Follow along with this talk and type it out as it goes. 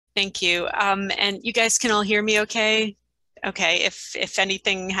Thank you. And you guys can all hear me okay? Okay, if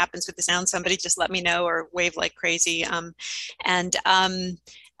anything happens with the sound, somebody just let me know or wave like crazy. And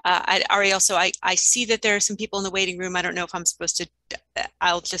Ari, also, I see that there are some people in the waiting room. I don't know if I'm supposed to,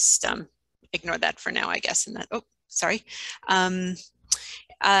 I'll just ignore that for now, I guess. And that, oh, sorry. Um,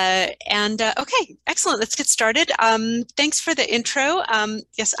 okay, excellent. Let's get started. Thanks for the intro.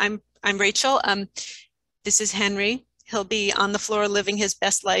 Yes, I'm Rachel. This is Henry. He'll be on the floor living his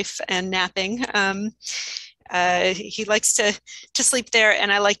best life and napping. He likes to sleep there,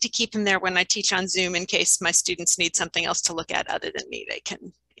 and I like to keep him there when I teach on Zoom in case my students need something else to look at other than me. They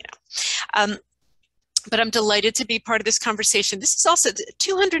can, you know. But I'm delighted to be part of this conversation. This is also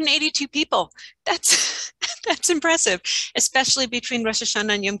 282 people. That's that's impressive, especially between Rosh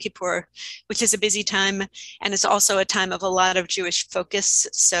Hashanah and Yom Kippur, which is a busy time and is also a time of a lot of Jewish focus.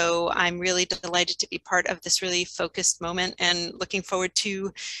 So I'm really delighted to be part of this really focused moment and looking forward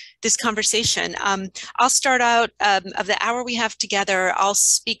to this conversation. I'll start out of the hour we have together. I'll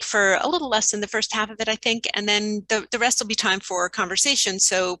speak for a little less than the first half of it, I think, and then the rest will be time for conversation.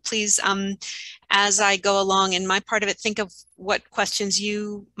 So please, as I go along in my part of it, think of what questions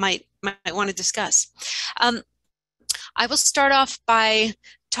you might want to discuss. I will start off by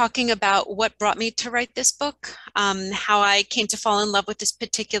talking about what brought me to write this book, how I came to fall in love with this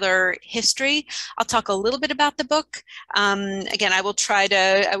particular history. I'll talk a little bit about the book. Again, I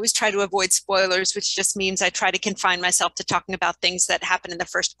always try to avoid spoilers, which just means I try to confine myself to talking about things that happen in the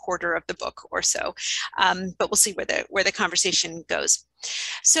first quarter of the book or so. But we'll see where the conversation goes.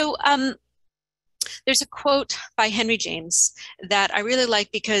 So there's a quote by Henry James that I really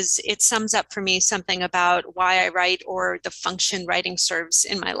like because it sums up for me something about why I write or the function writing serves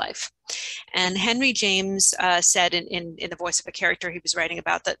in my life. And Henry James said in the voice of a character he was writing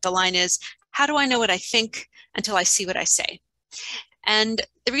about, that the line is, "How do I know what I think until I see what I say?" And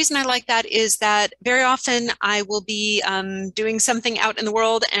the reason I like that is that very often I will be doing something out in the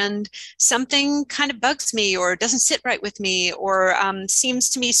world and something kind of bugs me or doesn't sit right with me or seems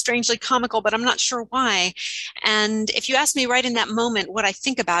to me strangely comical, but I'm not sure why. And if you ask me right in that moment what I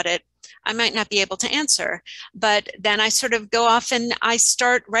think about it, I might not be able to answer. But then I sort of go off and I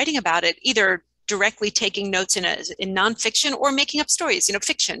start writing about it, either directly taking notes in nonfiction or making up stories,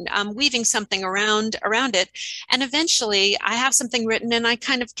 fiction, weaving something around it. And eventually I have something written and I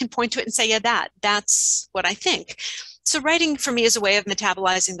kind of can point to it and say, yeah, that's what I think. So writing for me is a way of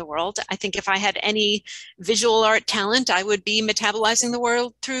metabolizing the world. I think if I had any visual art talent, I would be metabolizing the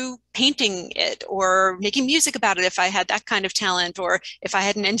world through painting it or making music about it if I had that kind of talent. Or if I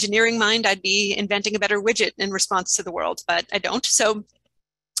had an engineering mind, I'd be inventing a better widget in response to the world, but I don't. So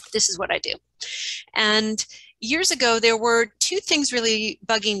this is what I do. And years ago, there were two things really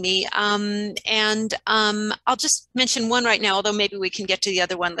bugging me. I'll just mention one right now, although maybe we can get to the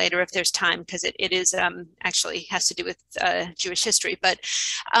other one later if there's time, because it is actually has to do with Jewish history. But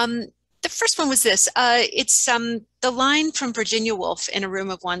the first one was this. It's the line from Virginia Woolf, In a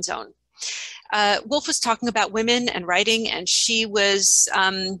Room of One's Own. Woolf was talking about women and writing, and she was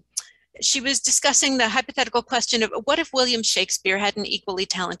discussing the hypothetical question of what if William Shakespeare had an equally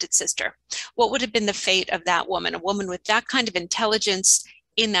talented sister? What would have been the fate of that woman, a woman with that kind of intelligence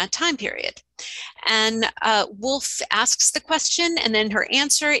in that time period? And Woolf asks the question, and then her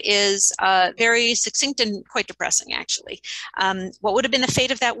answer is very succinct and quite depressing, actually. What would have been the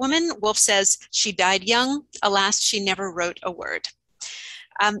fate of that woman? Woolf says, "She died young. Alas, she never wrote a word."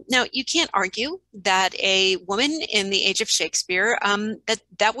 Now, you can't argue that a woman in the age of Shakespeare,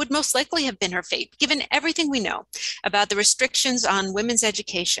 that would most likely have been her fate, given everything we know about the restrictions on women's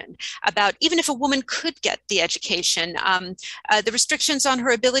education, about even if a woman could get the education, the restrictions on her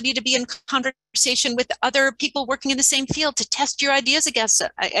ability to be in conversation with other people working in the same field, to test your ideas against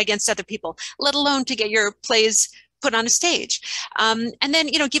other people, let alone to get your plays put on a stage. And then,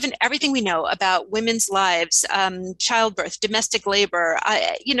 given everything we know about women's lives, childbirth, domestic labor,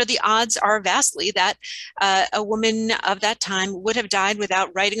 the odds are vastly that a woman of that time would have died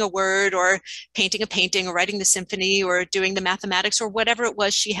without writing a word or painting a painting or writing the symphony or doing the mathematics or whatever it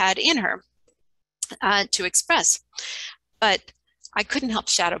was she had in her to express. But I couldn't help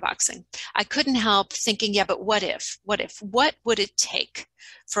shadowboxing. I couldn't help thinking, yeah, but what if? What would it take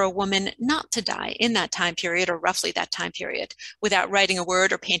for a woman not to die in that time period, or roughly that time period, without writing a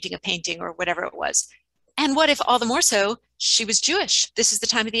word or painting a painting or whatever it was? And what if, all the more so, she was Jewish? This is the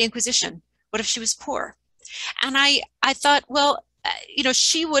time of the Inquisition. What if she was poor? And I thought, well,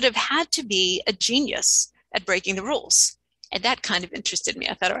 she would have had to be a genius at breaking the rules. And that kind of interested me.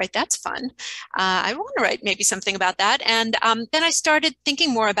 I thought, all right, that's fun. I want to write maybe something about that. And then I started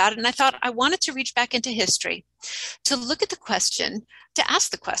thinking more about it. And I thought I wanted to reach back into history to look at the question, to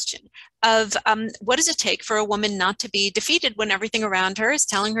ask the question of what does it take for a woman not to be defeated when everything around her is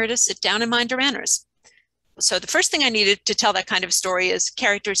telling her to sit down and mind her manners? So the first thing I needed to tell that kind of story is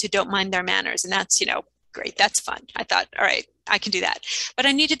characters who don't mind their manners. And that's, great, that's fun. I thought, all right, I can do that. But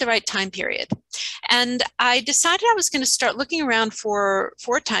I needed the right time period. And I decided I was going to start looking around for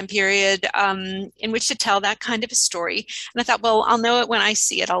a time period in which to tell that kind of a story. And I thought, well, I'll know it when I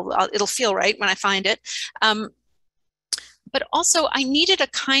see it. It'll feel right when I find it. But also I needed a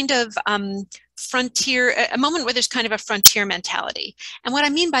kind of frontier, a moment where there's kind of a frontier mentality. And what I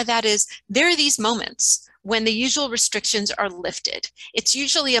mean by that is there are these moments when the usual restrictions are lifted. It's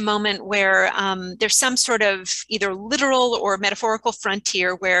usually a moment where there's some sort of either literal or metaphorical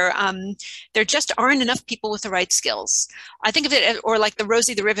frontier where there just aren't enough people with the right skills. I think of it, or like the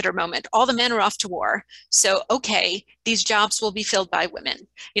Rosie the Riveter moment. All the men are off to war. So, okay, these jobs will be filled by women.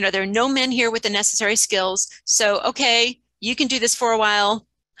 There are no men here with the necessary skills. So, okay, you can do this for a while,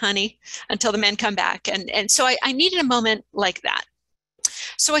 honey, until the men come back. And so I needed a moment like that.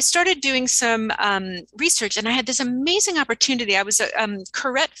 So I started doing some research, and I had this amazing opportunity. I was a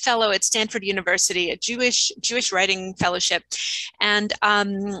Koret Fellow at Stanford University, a Jewish writing fellowship, and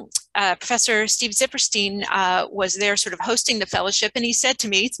Professor Steve Zipperstein was there sort of hosting the fellowship, and he said to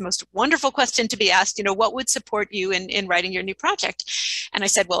me, it's the most wonderful question to be asked, what would support you in writing your new project? And I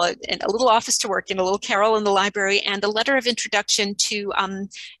said, well, a little office to work in, a little carrel in the library, and a letter of introduction to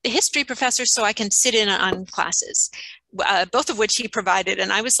the history professor so I can sit in on classes. Both of which he provided.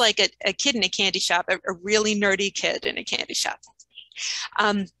 And I was like a kid in a candy shop, a really nerdy kid in a candy shop.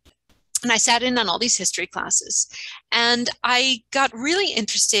 And I sat in on all these history classes. And I got really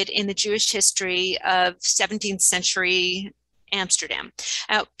interested in the Jewish history of 17th century Amsterdam.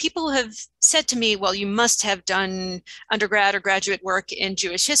 People have said to me, well, you must have done undergrad or graduate work in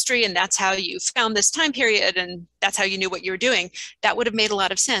Jewish history, and that's how you found this time period, and that's how you knew what you were doing. That would have made a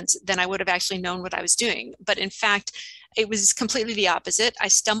lot of sense. Then I would have actually known what I was doing. But in fact, it was completely the opposite. I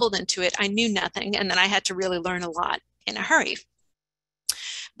stumbled into it. I knew nothing. And then I had to really learn a lot in a hurry.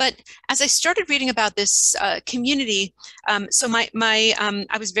 But as I started reading about this community, so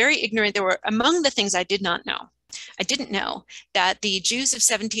I was very ignorant. There were, among the things I did not know, I didn't know that the Jews of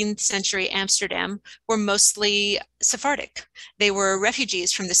 17th century Amsterdam were mostly Sephardic. They were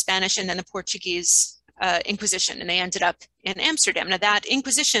refugees from the Spanish and then the Portuguese Inquisition, and they ended up in Amsterdam. Now that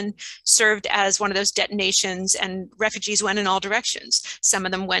Inquisition served as one of those detonations, and refugees went in all directions. Some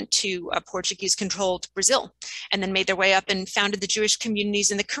of them went to Portuguese-controlled Brazil, and then made their way up and founded the Jewish communities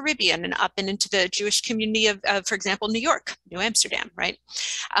in the Caribbean, and up and into the Jewish community of for example, New York, New Amsterdam, right?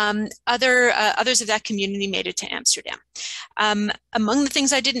 Others of that community made it to Amsterdam. Among the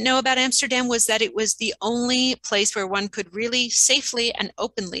things I didn't know about Amsterdam was that it was the only place where one could really safely and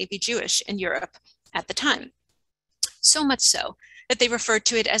openly be Jewish in Europe at the time. So much so that they referred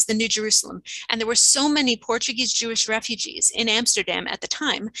to it as the New Jerusalem. And there were so many Portuguese Jewish refugees in Amsterdam at the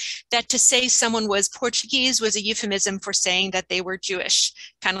time that to say someone was Portuguese was a euphemism for saying that they were Jewish,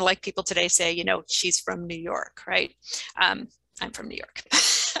 kind of like people today say, she's from New York, right? I'm from New York.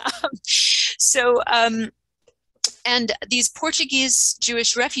 And these Portuguese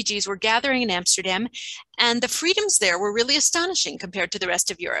Jewish refugees were gathering in Amsterdam, and the freedoms there were really astonishing compared to the rest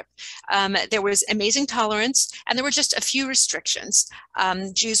of Europe. There was amazing tolerance, and there were just a few restrictions.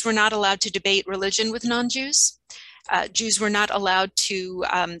 Jews were not allowed to debate religion with non-Jews. Jews were not allowed to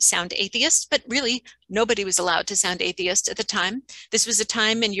sound atheist, but really nobody was allowed to sound atheist at the time. This was a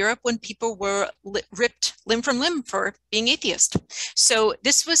time in Europe when people were ripped limb from limb for being atheist. So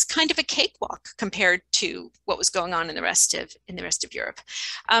this was kind of a cakewalk compared to what was going on in the rest of Europe.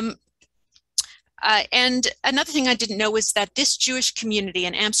 And another thing I didn't know was that this Jewish community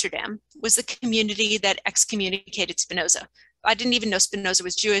in Amsterdam was the community that excommunicated Spinoza. I didn't even know Spinoza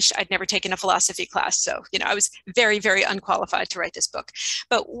was Jewish. I'd never taken a philosophy class. So, I was very, very unqualified to write this book.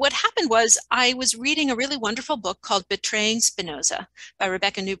 But what happened was I was reading a really wonderful book called Betraying Spinoza by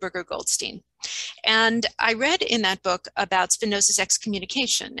Rebecca Neuberger Goldstein. And I read in that book about Spinoza's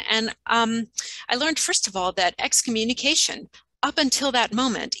excommunication. And I learned, first of all, that excommunication up until that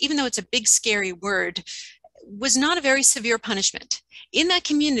moment, even though it's a big, scary word, was not a very severe punishment. In that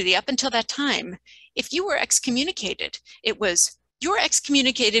community, up until that time, if you were excommunicated, it was, you're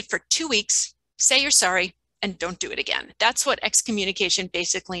excommunicated for 2 weeks, say you're sorry, and don't do it again. That's what excommunication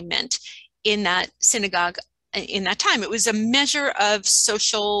basically meant in that synagogue in that time. It was a measure of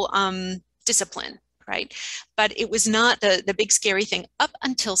social discipline, right? But it was not the big scary thing up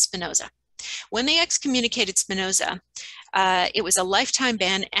until Spinoza. When they excommunicated Spinoza, it was a lifetime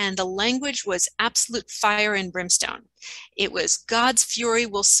ban, and the language was absolute fire and brimstone. It was God's fury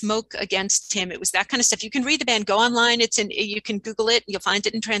will smoke against him. It was that kind of stuff. You can read the ban, go online. You can Google it. You'll find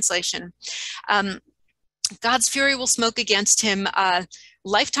it in translation. God's fury will smoke against him.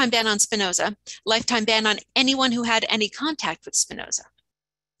 Lifetime ban on Spinoza. Lifetime ban on anyone who had any contact with Spinoza.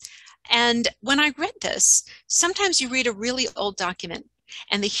 And when I read this, sometimes you read a really old document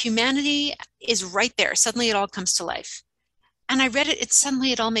and the humanity is right there. Suddenly it all comes to life. And I read it,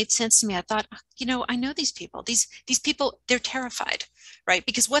 suddenly it all made sense to me. I thought, you know, I know these people. These people, they're terrified, right?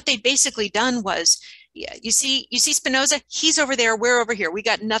 Because what they'd basically done was, yeah, you see Spinoza, he's over there, we're over here. We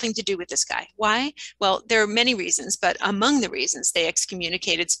got nothing to do with this guy. Why? Well, there are many reasons, but among the reasons they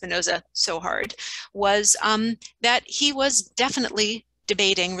excommunicated Spinoza so hard was that he was definitely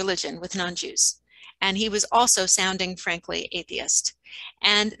debating religion with non-Jews. And he was also sounding, frankly, atheist.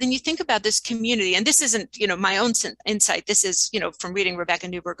 And then you think about this community, and this isn't, you know, my own insight. This is, you know, from reading Rebecca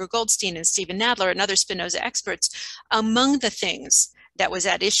Neuberger-Goldstein and Stephen Nadler and other Spinoza experts. Among the things that was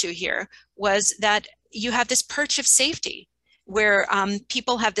at issue here was that you have this perch of safety where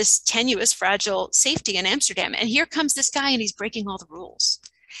people have this tenuous, fragile safety in Amsterdam. And here comes this guy and he's breaking all the rules.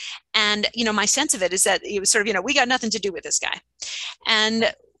 And, you know, my sense of it is that it was sort of, you know, we got nothing to do with this guy.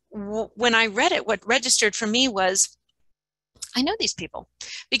 And when I read it, what registered for me was, I know these people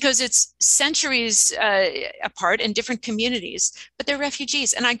because it's centuries apart in different communities, but they're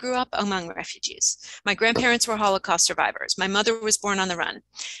refugees. And I grew up among refugees. My grandparents were Holocaust survivors. My mother was born on the run.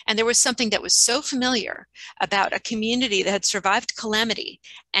 And there was something that was so familiar about a community that had survived calamity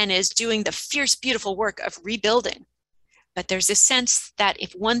and is doing the fierce, beautiful work of rebuilding. But there's a sense that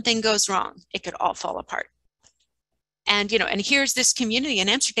if one thing goes wrong, it could all fall apart. And, you know, and here's this community in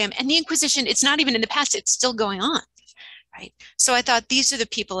Amsterdam, and the Inquisition, it's not even in the past, it's still going on. Right. So I thought these are the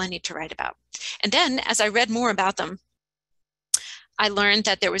people I need to write about. And then as I read more about them, I learned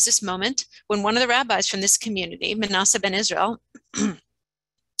that there was this moment when one of the rabbis from this community, Manasseh ben Israel,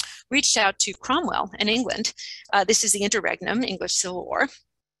 reached out to Cromwell in England. This is the interregnum, English Civil War,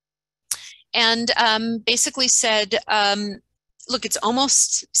 and basically said, look, it's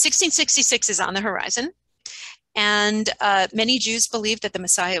almost 1666 is on the horizon. And many Jews believed that the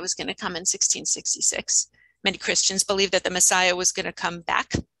Messiah was going to come in 1666. Many Christians believed that the Messiah was going to come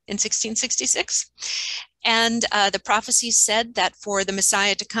back in 1666. And the prophecies said that for the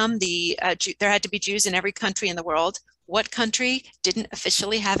Messiah to come, there had to be Jews in every country in the world. What country didn't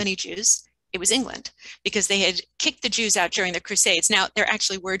officially have any Jews? It was England, because they had kicked the Jews out during the Crusades. Now, there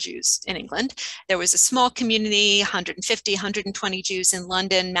actually were Jews in England. There was a small community, 150, 120 Jews in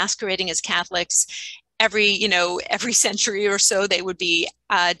London, masquerading as Catholics. Every century or so, they would be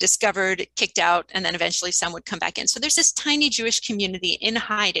discovered, kicked out, and then eventually some would come back in. So there's this tiny Jewish community in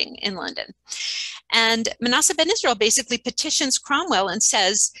hiding in London. And Manasseh ben Israel basically petitions Cromwell and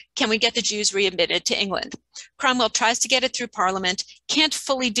says, can we get the Jews readmitted to England? Cromwell tries to get it through Parliament, can't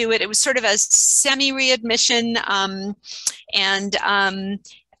fully do it. It was sort of a semi-readmission, and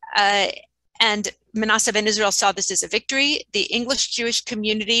Manasseh ben Israel saw this as a victory. The English Jewish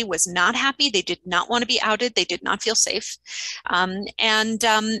community was not happy. They did not want to be outed. They did not feel safe.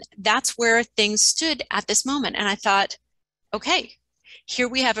 That's where things stood at this moment. And I thought, okay, here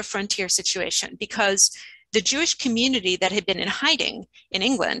we have a frontier situation, because the Jewish community that had been in hiding in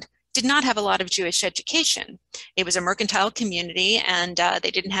England did not have a lot of Jewish education. It was a mercantile community, and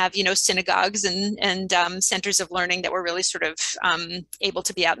they didn't have, synagogues and centers of learning that were really sort of able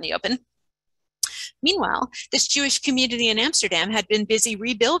to be out in the open. Meanwhile, this Jewish community in Amsterdam had been busy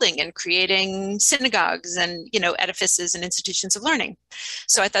rebuilding and creating synagogues and, edifices and institutions of learning.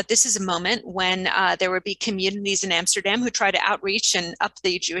 So I thought this is a moment when there would be communities in Amsterdam who try to outreach and up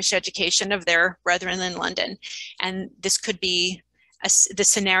the Jewish education of their brethren in London. And this could be the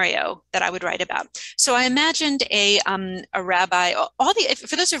scenario that I would write about. So I imagined a rabbi,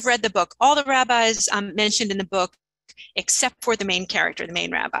 for those who've read the book, all the rabbis mentioned in the book, except for the main character, the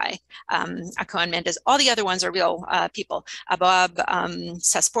main rabbi, Cohen Mendez. All the other ones are real people. Abab,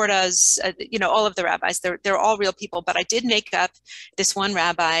 Sasportas, all of the rabbis, they're all real people. But I did make up this one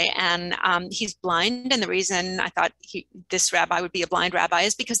rabbi, and he's blind. And the reason I thought this rabbi would be a blind rabbi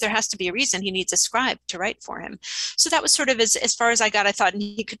is because there has to be a reason. He needs a scribe to write for him. So that was sort of as far as I got. I thought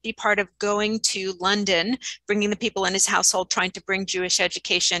he could be part of going to London, bringing the people in his household, trying to bring Jewish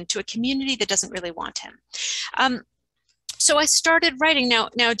education to a community that doesn't really want him. So I started writing. Now,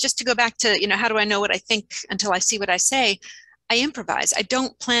 just to go back to, how do I know what I think until I see what I say? I improvise. I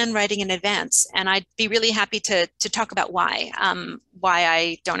don't plan writing in advance, and I'd be really happy to talk about why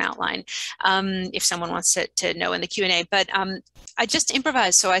I don't outline, if someone wants to know in the Q&A. But I just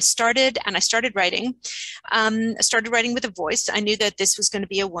improvise. So I started writing. I started writing with a voice. I knew that this was going to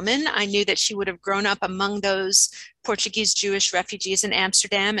be a woman. I knew that she would have grown up among those Portuguese Jewish refugees in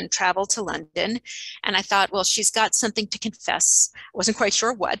Amsterdam and traveled to London. And I thought, well, she's got something to confess. I wasn't quite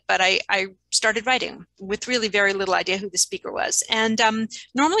sure what, but I started writing with really very little idea who the speaker was. And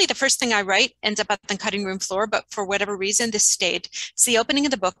normally the first thing I write ends up on the cutting room floor, but for whatever reason, this stayed. It's the opening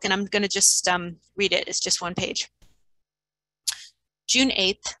of the book, and I'm going to just read it. It's just one page. June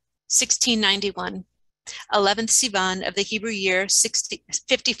 8th, 1691, 11th Sivan of the Hebrew year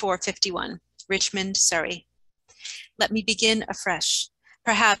 5451, Richmond, Surrey. Let me begin afresh,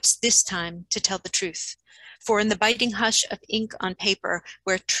 perhaps this time to tell the truth. For in the biting hush of ink on paper,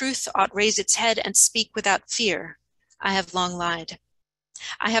 where truth ought raise its head and speak without fear, I have long lied.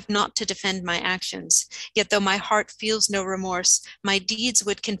 I have not to defend my actions, yet though my heart feels no remorse, my deeds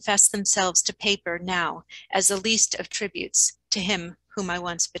would confess themselves to paper now as the least of tributes to him whom I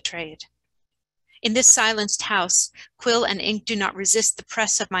once betrayed. In this silenced house, quill and ink do not resist the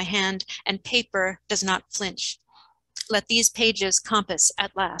press of my hand, and paper does not flinch. Let these pages compass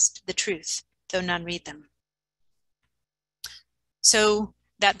at last the truth, though none read them. So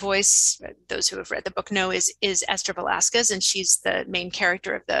that voice, those who have read the book know, is Ester Velasquez, and she's the main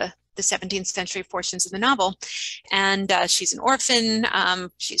character of the 17th century portions of the novel. And she's an orphan.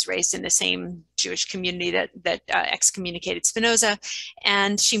 She's raised in the same Jewish community that excommunicated Spinoza.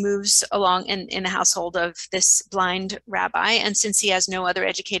 And she moves along in the household of this blind rabbi. And since he has no other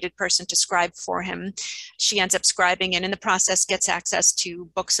educated person to scribe for him, she ends up scribing, and in the process gets access to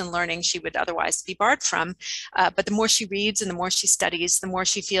books and learning she would otherwise be barred from. But the more she reads and the more she studies, the more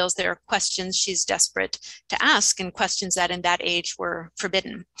she feels there are questions she's desperate to ask, and questions that in that age were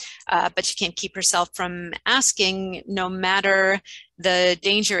forbidden. But she can't keep herself from asking, no matter the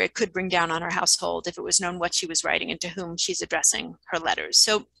danger it could bring down on her household if it was known what she was writing and to whom she's addressing her letters.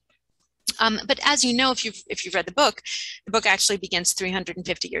 So, but as you know, if you've read the book actually begins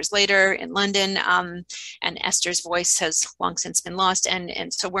 350 years later in London, and Esther's voice has long since been lost.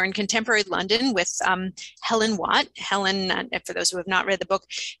 And so we're in contemporary London with Helen Watt. Helen, for those who have not read the book,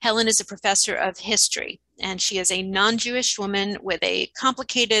 Helen is a professor of history. And she is a non-Jewish woman with a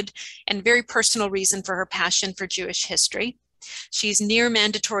complicated and very personal reason for her passion for Jewish history. She's near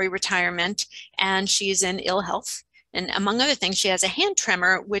mandatory retirement, and she's in ill health. And among other things, she has a hand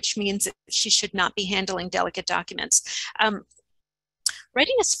tremor, which means that she should not be handling delicate documents.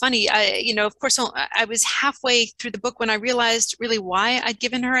 Writing is funny. Of course, I was halfway through the book when I realized really why I'd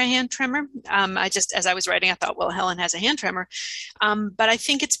given her a hand tremor. As I was writing, I thought, well, Helen has a hand tremor. But I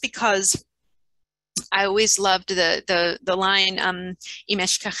think it's because I always loved the line, Im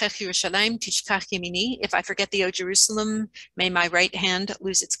eshkachech Yerushalayim tishkach yemini. If I forget thee, O Jerusalem, may my right hand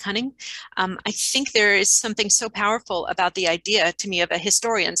lose its cunning. I think there is something so powerful about the idea to me of a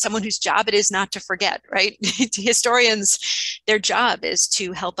historian, someone whose job it is not to forget, right? Historians, their job is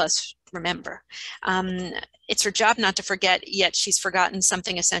to help us remember. It's her job not to forget, yet she's forgotten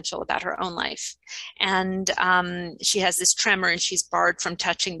something essential about her own life. And she has this tremor, and she's barred from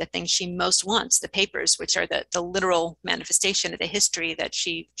touching the thing she most wants, the papers, which are the literal manifestation of the history that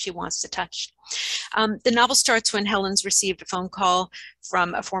she wants to touch. The novel starts when Helen's received a phone call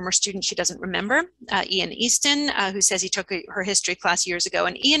from a former student she doesn't remember, Ian Easton, who says he took her history class years ago.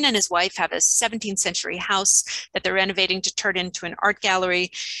 And Ian and his wife have a 17th century house that they're renovating to turn into an art gallery.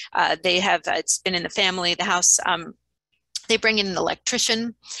 It's been in the family, the house. They bring in an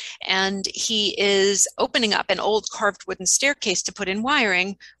electrician, and he is opening up an old carved wooden staircase to put in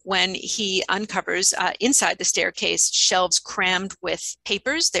wiring when he uncovers inside the staircase shelves crammed with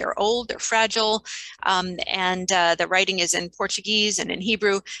papers. They're old, they're fragile, and the writing is in Portuguese and in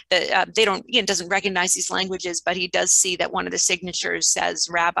Hebrew. Ian doesn't recognize these languages, but he does see that one of the signatures says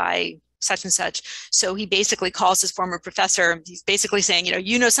Rabbi such and such. So he basically calls his former professor. He's basically saying,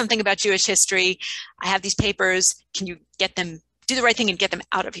 you know something about Jewish history. I have these papers. Can you get them, do the right thing and get them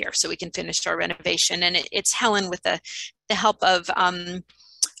out of here so we can finish our renovation? And it's Helen with the help of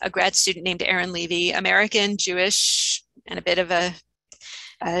a grad student named Aaron Levy, American, Jewish, and a bit of a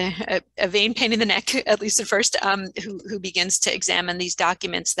vein pain in the neck, at least at first, who begins to examine these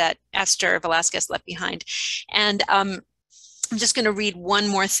documents that Ester Velasquez left behind. And I'm just going to read one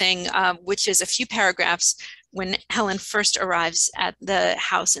more thing, which is a few paragraphs when Helen first arrives at the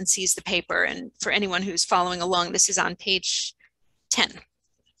house and sees the paper. And for anyone who's following along, this is on page 10.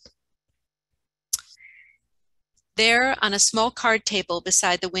 There, on a small card table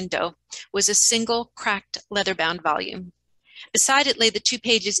beside the window, was a single cracked leather-bound volume. Beside it lay the 2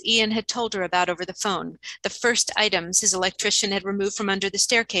 pages Ian had told her about over the phone, the first items his electrician had removed from under the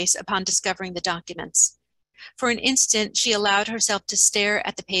staircase upon discovering the documents. For an instant, she allowed herself to stare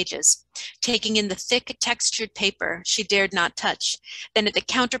at the pages, taking in the thick, textured paper she dared not touch, then at the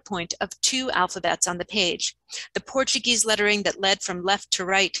counterpoint of 2 alphabets on the page, the Portuguese lettering that led from left to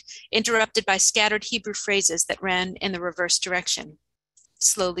right, interrupted by scattered Hebrew phrases that ran in the reverse direction.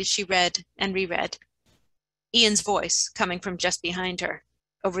 Slowly she read and reread. Ian's voice coming from just behind her.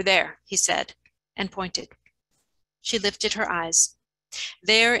 "Over there," he said, and pointed. She lifted her eyes.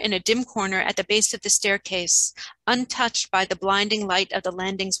 There, in a dim corner at the base of the staircase, untouched by the blinding light of the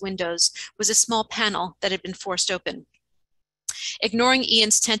landing's windows, was a small panel that had been forced open. Ignoring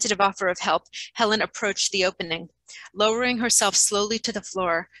Ian's tentative offer of help, Helen approached the opening. Lowering herself slowly to the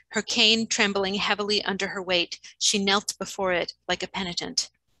floor, her cane trembling heavily under her weight, she knelt before it like a penitent.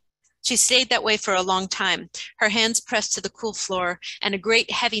 She stayed that way for a long time, her hands pressed to the cool floor, and a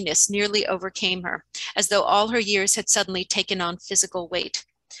great heaviness nearly overcame her, as though all her years had suddenly taken on physical weight.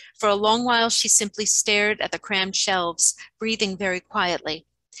 For a long while, she simply stared at the crammed shelves, breathing very quietly.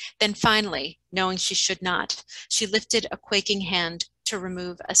 Then finally, knowing she should not, she lifted a quaking hand to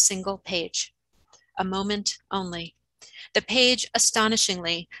remove a single page. A moment only. The page,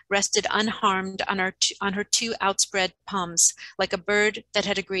 astonishingly, rested unharmed on her 2 outspread palms, like a bird that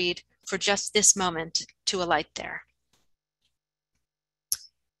had agreed for just this moment to alight there.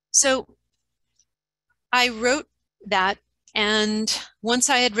 So I wrote that, and once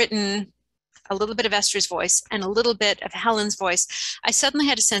I had written a little bit of Esther's voice and a little bit of Helen's voice, I suddenly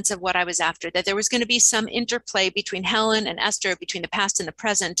had a sense of what I was after, that there was going to be some interplay between Helen and Esther, between the past and the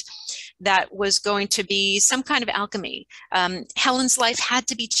present, that was going to be some kind of alchemy. Helen's life had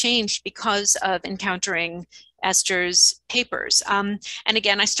to be changed because of encountering Esther's papers. And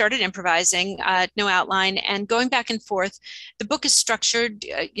again, I started improvising, no outline, and going back and forth. The book is structured,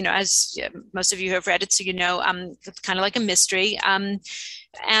 as most of you have read it, so it's kind of like a mystery.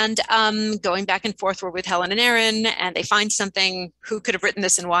 And going back and forth, we're with Helen and Aaron, and they find something. Who could have written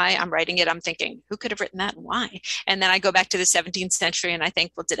this and why? I'm writing it. I'm thinking, who could have written that and why? And then I go back to the 17th century and I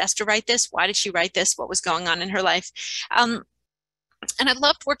think, well, did Esther write this? Why did she write this? What was going on in her life? And I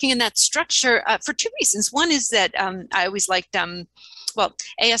loved working in that structure for 2 reasons. One is that I always liked,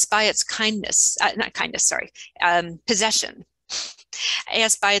 A.S. Byatt's possession.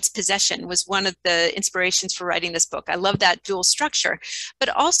 A.S. Byatt's Possession was one of the inspirations for writing this book. I love that dual structure, but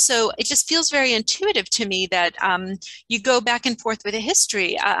also it just feels very intuitive to me that you go back and forth with a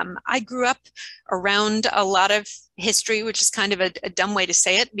history. I grew up around a lot of history, which is kind of a dumb way to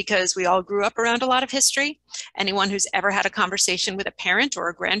say it, because we all grew up around a lot of history. Anyone who's ever had a conversation with a parent or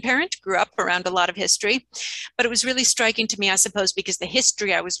a grandparent grew up around a lot of history. But it was really striking to me, I suppose, because the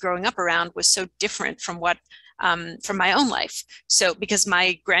history I was growing up around was so different from what from my own life. So because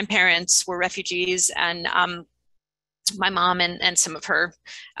my grandparents were refugees, and my mom and some of her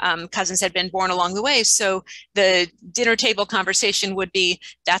cousins had been born along the way. So the dinner table conversation would be,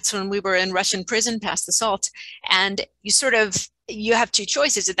 that's when we were in Russian prison, pass the salt. And you have 2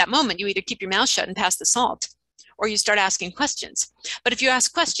 choices at that moment. You either keep your mouth shut and pass the salt, or you start asking questions. But if you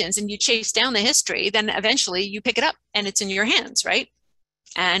ask questions and you chase down the history, then eventually you pick it up and it's in your hands, right?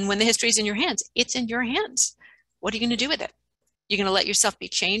 And when the history is in your hands, it's in your hands. What are you going to do with it? You're going to let yourself be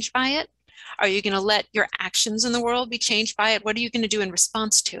changed by it? Are you going to let your actions in the world be changed by it? What are you going to do in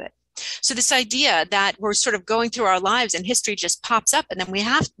response to it? So this idea that we're sort of going through our lives and history just pops up and then we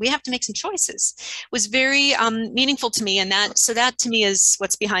have to make some choices was very meaningful to me. And that to me is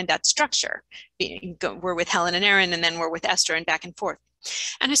what's behind that structure. We're with Helen and Aaron, and then we're with Esther, and back and forth.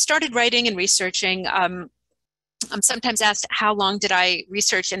 And I started writing and researching. I'm sometimes asked, how long did I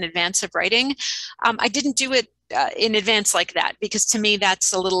research in advance of writing? I didn't do it in advance like that, because to me,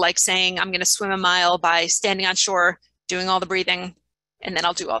 that's a little like saying I'm going to swim a mile by standing on shore, doing all the breathing, and then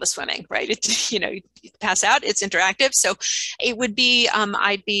I'll do all the swimming, right? You pass out, it's interactive. So it would be,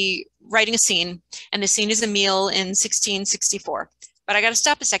 I'd be writing a scene, and the scene is a meal in 1664. But I got to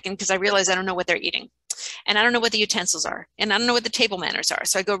stop a second because I realize I don't know what they're eating. And I don't know what the utensils are. And I don't know what the table manners are.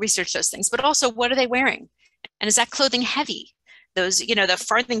 So I go research those things. But also, what are they wearing? And is that clothing heavy? Those, the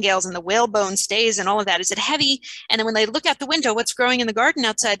farthingales and the whalebone stays and all of that, is it heavy? And then when they look out the window, what's growing in the garden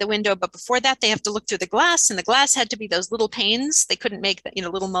outside the window? But before that, they have to look through the glass, and the glass had to be those little panes. They couldn't make the,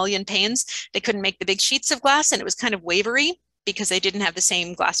 little mullion panes. They couldn't make the big sheets of glass, and it was kind of wavery because they didn't have the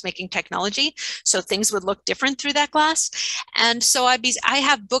same glass making technology. So things would look different through that glass. And so I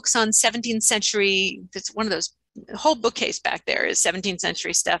have books on 17th century. It's one of those, the whole bookcase back there is 17th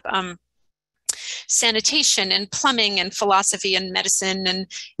century stuff. sanitation and plumbing and philosophy and medicine and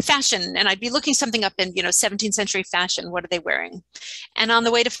fashion. And I'd be looking something up in, 17th century fashion. What are they wearing? And on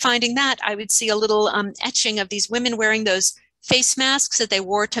the way to finding that, I would see a little etching of these women wearing those face masks that they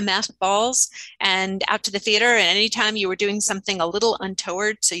wore to masked balls and out to the theater. And anytime you were doing something a little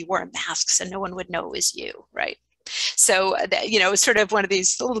untoward, so you wore a mask so no one would know it was you, right? So, it was sort of one of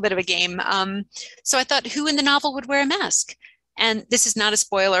these, a little bit of a game. So I thought, who in the novel would wear a mask? And this is not a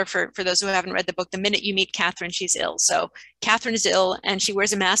spoiler for those who haven't read the book. The minute you meet Catherine, she's ill. So Catherine is ill and she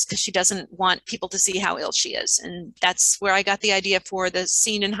wears a mask because she doesn't want people to see how ill she is. And that's where I got the idea for the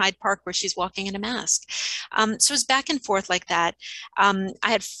scene in Hyde Park where she's walking in a mask. So it was back and forth like that. I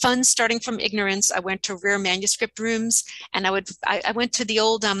had fun starting from ignorance. I went to rare manuscript rooms and I went to the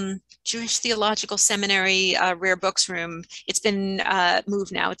old Jewish Theological Seminary rare books room. It's been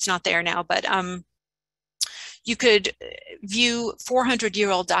moved now. It's not there now, but you could view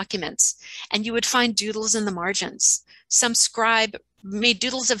 400-year-old documents and you would find doodles in the margins. Some scribe made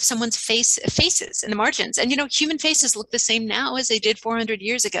doodles of someone's faces in the margins. And, human faces look the same now as they did 400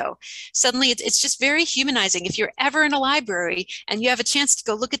 years ago. Suddenly, it's just very humanizing. If you're ever in a library and you have a chance to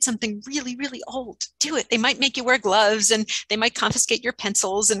go look at something really, really old, do it. They might make you wear gloves and they might confiscate your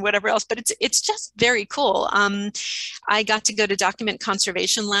pencils and whatever else, but it's just very cool. I got to go to document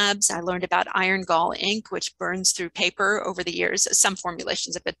conservation labs. I learned about iron gall ink, which burns through paper over the years. Some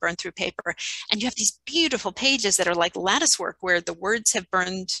formulations of it burn through paper. And you have these beautiful pages that are like lattice work where the words have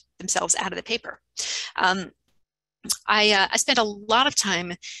burned themselves out of the paper. I spent a lot of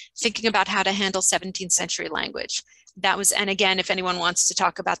time thinking about how to handle 17th century language. And again, if anyone wants to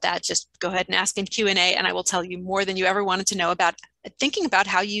talk about that, just go ahead and ask in Q&A and I will tell you more than you ever wanted to know about thinking about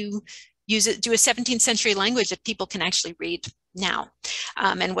how you do a 17th century language that people can actually read now,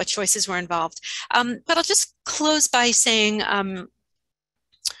 and what choices were involved. But I'll just close by saying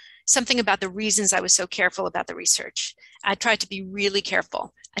something about the reasons I was so careful about the research. I tried to be really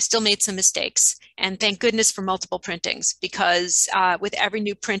careful. I still made some mistakes, and thank goodness for multiple printings, because with every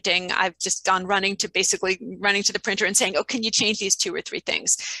new printing, I've just gone running to the printer and saying, oh, can you change these 2 or 3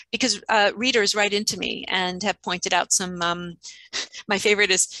 things? Because readers write into me and have pointed out some, my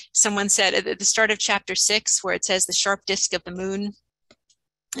favorite is someone said at the start of chapter 6, where it says the sharp disk of the moon.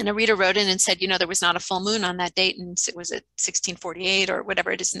 And a reader wrote in and said, there was not a full moon on that date, and it was at 1648 or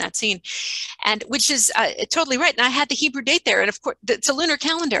whatever it is in that scene, and which is totally right. And I had the Hebrew date there, and of course it's a lunar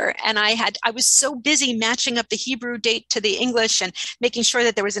calendar, and I was so busy matching up the Hebrew date to the English and making sure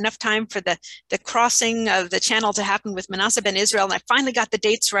that there was enough time for the crossing of the channel to happen with Manasseh ben Israel, and I finally got the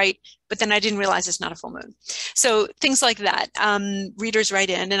dates right. But then I didn't realize it's not a full moon. So things like that, readers write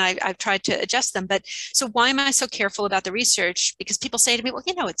in, and I've tried to adjust them. But so why am I so careful about the research? Because people say to me, well,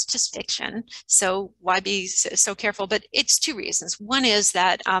 it's just fiction, so why be so careful? But it's 2 reasons. One is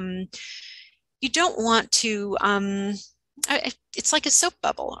that you don't want to, it's like a soap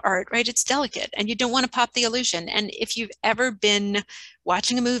bubble art, right? It's delicate, and you don't want to pop the illusion. And if you've ever been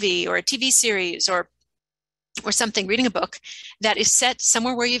watching a movie or a TV series or something, reading a book that is set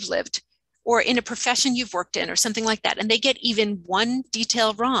somewhere where you've lived or in a profession you've worked in or something like that, and they get even one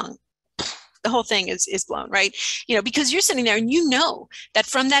detail wrong, the whole thing is blown, right? Because you're sitting there and that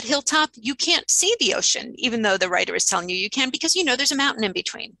from that hilltop, you can't see the ocean, even though the writer is telling you can, because there's a mountain in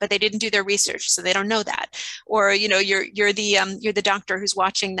between, but they didn't do their research, so they don't know that. Or, you're the doctor who's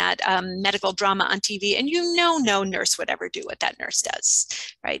watching that medical drama on TV, and no nurse would ever do what that nurse does,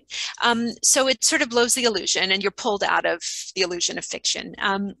 right? So it sort of blows the illusion, and you're pulled out of the illusion of fiction.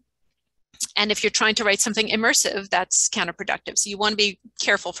 And if you're trying to write something immersive, that's counterproductive. So you want to be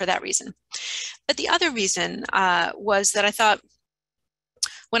careful for that reason. But the other reason was that I thought,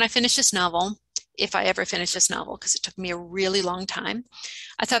 when I finish this novel, if I ever finish this novel, because it took me a really long time,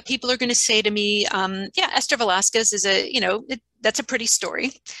 I thought people are going to say to me, yeah, Ester Velasquez is that's a pretty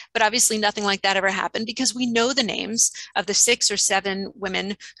story, but obviously nothing like that ever happened, because we know the names of the 6 or 7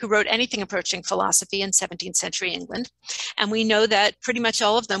 women who wrote anything approaching philosophy in 17th century England. And we know that pretty much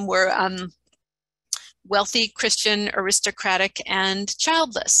all of them were wealthy, Christian, aristocratic, and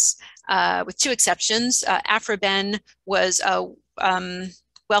childless, with 2 exceptions. Aphra Behn was a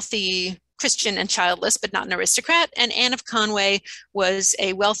wealthy, Christian, and childless, but not an aristocrat. And Anne of Conway was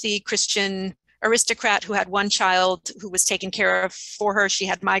a wealthy, Christian, aristocrat who had 1 child who was taken care of for her. She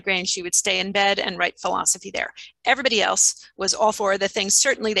had migraine. She would stay in bed and write philosophy there. Everybody else was all 4 of the things.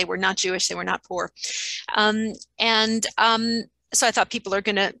 Certainly they were not Jewish. They were not poor. So I thought people are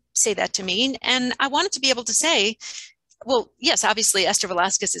going to say that to me. And I wanted to be able to say, well, yes, obviously Ester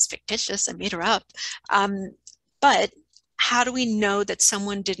Velasquez is fictitious. I made her up. But how do we know that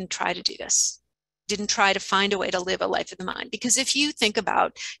someone didn't try to do this? didn't try to find a way to live a life of the mind. Because if you think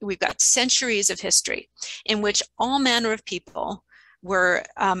about, we've got centuries of history in which all manner of people were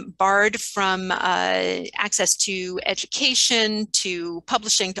barred from access to education, to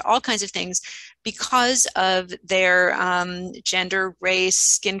publishing, to all kinds of things because of their gender, race,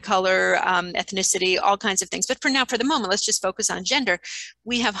 skin color, ethnicity, all kinds of things. But for now, for the moment, let's just focus on gender.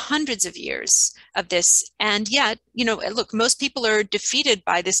 We have hundreds of years of this. And yet, you know, look, most people are defeated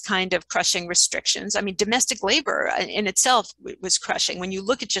by this kind of crushing restrictions. I mean, domestic labor in itself was crushing. When you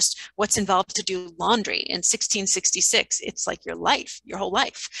look at just what's involved to do laundry in 1666, it's like your life, your whole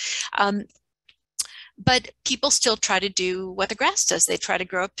life. But people still try to do what the grass does. They try to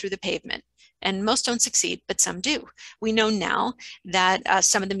grow up through the pavement. And most don't succeed, but some do. We know now that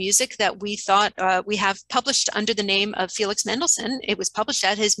some of the music that we thought we have published under the name of Felix Mendelssohn, it was published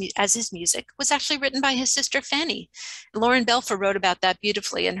as his music, was actually written by his sister Fanny. Lauren Belfer wrote about that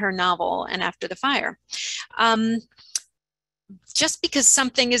beautifully in her novel, And After the Fire. Just because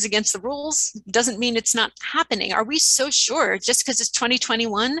something is against the rules doesn't mean it's not happening. Are we so sure just because it's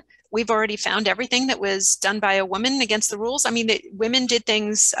 2021? We've already found everything that was done by a woman against the rules. I mean, women did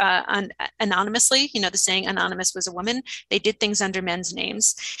things anonymously. You know, the saying anonymous was a woman. They did things under men's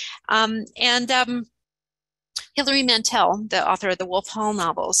names. Hilary Mantel, the author of the Wolf Hall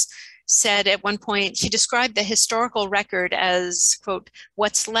novels, said at one point, she described the historical record as, quote,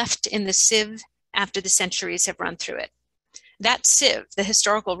 what's left in the sieve after the centuries have run through it. That sieve, the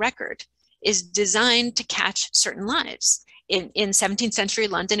historical record, is designed to catch certain lives. In 17th century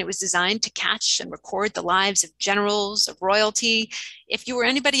London, it was designed to catch and record the lives of generals, of royalty. If you were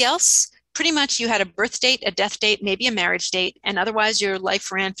anybody else, pretty much you had a birth date, a death date, maybe a marriage date, and otherwise your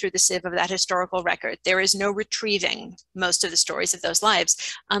life ran through the sieve of that historical record. There is no retrieving most of the stories of those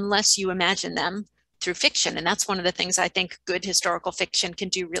lives unless you imagine them through fiction. And that's one of the things I think good historical fiction can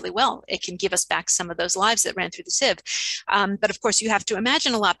do really well. It can give us back some of those lives that ran through the sieve. But of course, you have to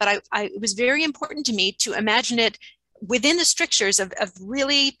imagine a lot. But it was very important to me to imagine it within the strictures of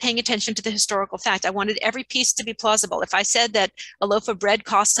really paying attention to the historical fact. I wanted every piece to be plausible. If I said that a loaf of bread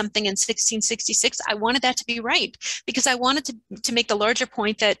cost something in 1666, I wanted that to be right, because I wanted to make the larger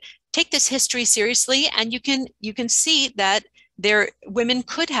point that take this history seriously, and you can see that women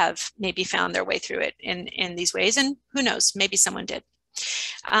could have maybe found their way through it in these ways, and who knows, maybe someone did.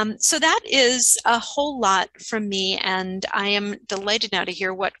 So that is a whole lot from me, and I am delighted now to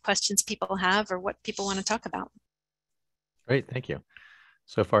hear what questions people have or what people want to talk about. Great, thank you.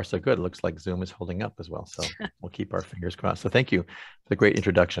 So far, so good. It looks like Zoom is holding up as well. So we'll keep our fingers crossed. So thank you for the great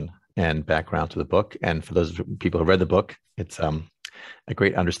introduction and background to the book. And for those people who read the book, it's a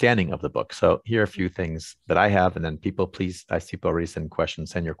great understanding of the book. So here are a few things that I have, and then people, please, I see people already send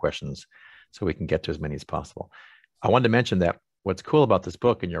questions, send your questions so we can get to as many as possible. I wanted to mention that what's cool about this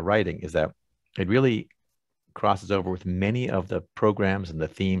book and your writing is that it really crosses over with many of the programs and the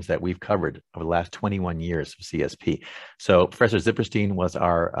themes that we've covered over the last 21 years of CSP. So Professor Zipperstein was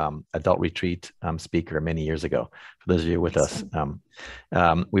our adult retreat speaker many years ago, for those of you with us.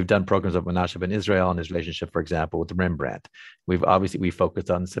 We've done programs of Menashe ben Israel and his relationship, for example, with Rembrandt. We focused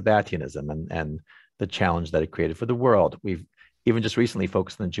on Sabbatianism and the challenge that it created for the world. We've even just recently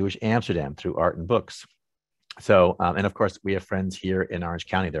focused on Jewish Amsterdam through art and books. So, and of course, we have friends here in Orange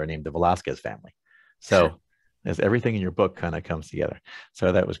County that are named the Velasquez family. So as everything in your book kind of comes together.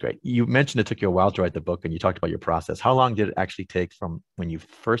 So that was great. You mentioned it took you a while to write the book, and you talked about your process. How long did it actually take from when you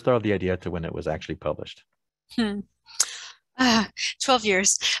first thought of the idea to when it was actually published? 12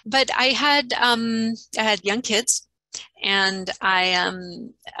 years. But I had young kids, and I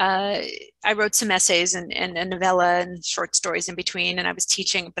wrote some essays and a novella and short stories in between, and I was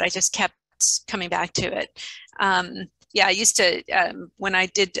teaching, but I just kept coming back to it. Yeah, I used to, when I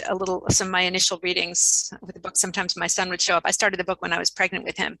did some of my initial readings with the book, sometimes my son would show up. I started the book when I was pregnant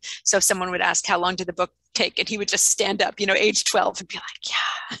with him. So if someone would ask, how long did the book take? And he would just stand up, age 12, and be like, yeah.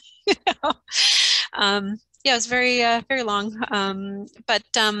 Yeah, it was very, very long. But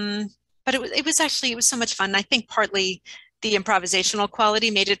it was so much fun. I think partly the improvisational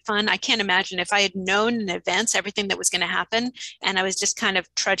quality made it fun. I can't imagine if I had known in advance everything that was going to happen, and I was just kind of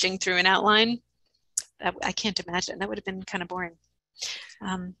trudging through an outline. I can't imagine. That would have been kind of boring.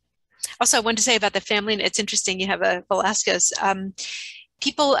 Also, I wanted to say about the family, and it's interesting, you have a Velasquez. I've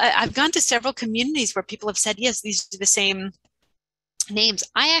gone to several communities where people have said, yes, these are the same names.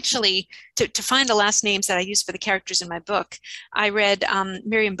 I actually, to find the last names that I use for the characters in my book, I read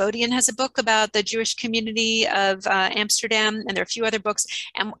Miriam Bodian has a book about the Jewish community of Amsterdam, and there are a few other books.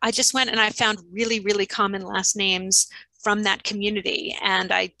 And I just went and I found really, really common last names from that community.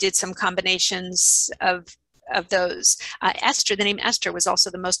 And I did some combinations of of those. Esther, the name Esther, was also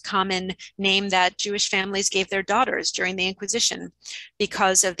the most common name that Jewish families gave their daughters during the Inquisition,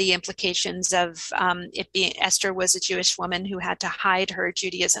 because of the implications of it being, Esther was a Jewish woman who had to hide her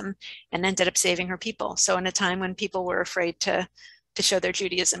Judaism and ended up saving her people. So in a time when people were afraid to show their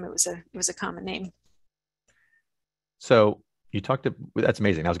Judaism, it was a common name. So you talked to, that's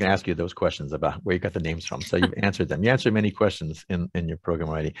amazing. I was going to ask you those questions about where you got the names from. So you've answered them. You answered many questions in your program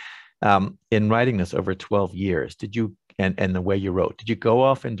already. In writing this over 12 years, did you, and the way you wrote, did you go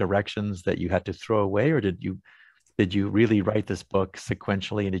off in directions that you had to throw away, or did you really write this book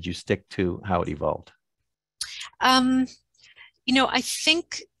sequentially, and did you stick to how it evolved? I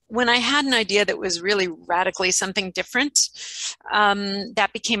think when I had an idea that was really radically something different, that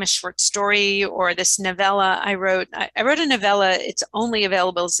became a short story, or this novella I wrote. I wrote a novella. It's only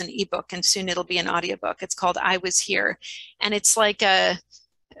available as an ebook, and soon it'll be an audiobook. It's called I Was Here. And it's like a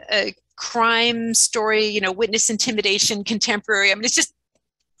crime story, witness intimidation, contemporary. I mean, it's just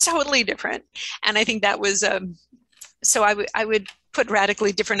totally different. And I think that was, so I would put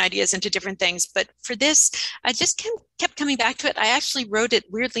radically different ideas into different things. But for this, I just kept coming back to it. I actually wrote it,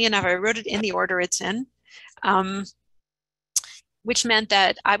 weirdly enough, I wrote it in the order it's in, which meant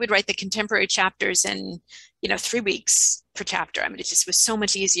that I would write the contemporary chapters in, 3 weeks per chapter. I mean, it just was so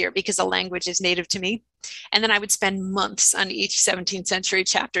much easier because the language is native to me. And then I would spend months on each 17th century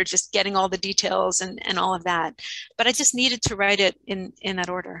chapter, just getting all the details and all of that. But I just needed to write it in that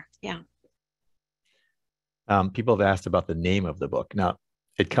order. Yeah. People have asked about the name of the book. Now,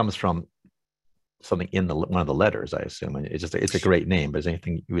 it comes from something in one of the letters, I assume. And it's a great name. But is there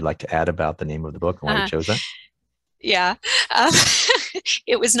anything you would like to add about the name of the book and why you chose that? Yeah,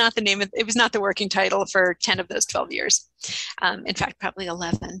 it was not it was not the working title for 10 of those 12 years. In fact, probably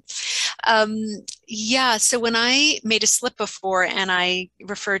 11. Yeah, so when I made a slip before and I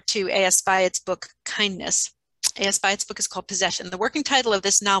referred to A.S. Byatt's book, Kindness, A.S. Byatt's book is called Possession. The working title of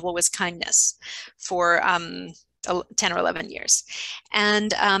this novel was Kindness for 10 or 11 years.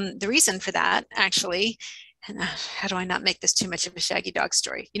 And the reason for that, actually, and how do I not make this too much of a Shaggy Dog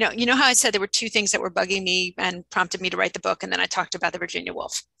story? You know how I said there were 2 things that were bugging me and prompted me to write the book, and then I talked about the Virginia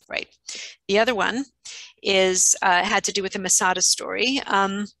Woolf, right? The other one is had to do with the Masada story.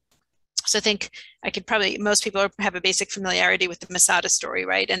 So I think most people have a basic familiarity with the Masada story,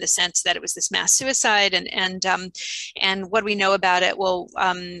 right? In the sense that it was this mass suicide, and what do we know about it? Well,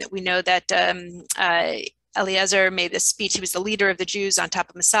 we know that Eliezer made this speech. He was the leader of the Jews on top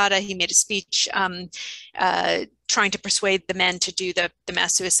of Masada. He made a speech trying to persuade the men to do the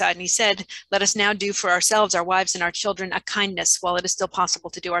mass suicide. And he said, "Let us now do for ourselves, our wives, and our children a kindness while it is still possible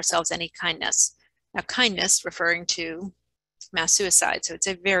to do ourselves any kindness." Now, kindness referring to mass suicide. So it's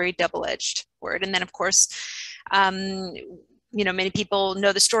a very double-edged word. And then, of course, many people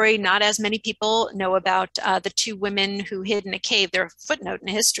know the story. Not as many people know about the 2 women who hid in a cave. They're a footnote in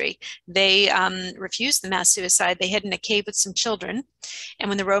history. They refused the mass suicide. They hid in a cave with some children. And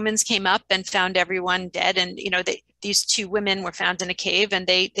when the Romans came up and found everyone dead, and these 2 women were found in a cave, and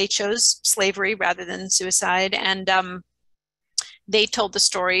they chose slavery rather than suicide. And they told the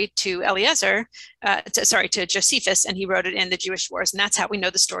story to to Josephus, and he wrote it in the Jewish Wars. And that's how we know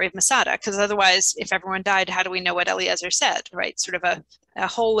the story of Masada, because otherwise, if everyone died, how do we know what Eliezer said, right? Sort of a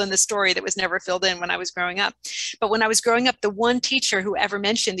hole in the story that was never filled in when I was growing up. But when I was growing up, the one teacher who ever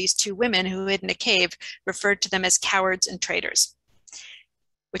mentioned these 2 women who hid in a cave referred to them as cowards and traitors,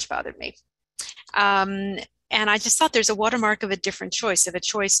 which bothered me. And I just thought there's a watermark of a different choice, of a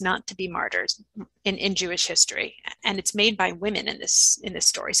choice not to be martyrs in Jewish history. And it's made by women in this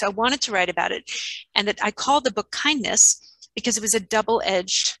story. So I wanted to write about it. And that I called the book Kindness because it was a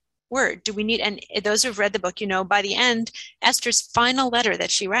double-edged word. And those who've read the book, by the end, Esther's final letter that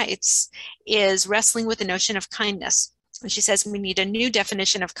she writes is wrestling with the notion of kindness. And she says, we need a new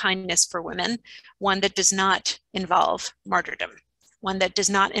definition of kindness for women, one that does not involve martyrdom, one that does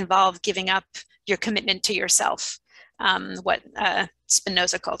not involve giving up your commitment to yourself, what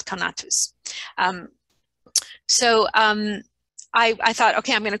Spinoza called conatus. So I thought,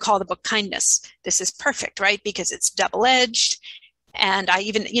 okay, I'm going to call the book Kindness. This is perfect, right? Because it's double-edged. And I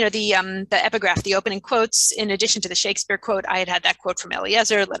even, the epigraph, the opening quotes, in addition to the Shakespeare quote, I had that quote from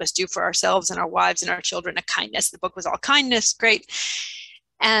Eliezer, "Let us do for ourselves and our wives and our children a kindness." The book was all kindness, great.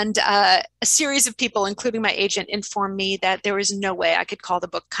 And a series of people, including my agent, informed me that there was no way I could call the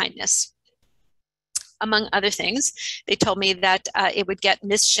book Kindness. Among other things, they told me that it would get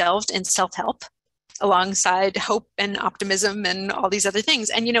misshelved in self-help alongside hope and optimism and all these other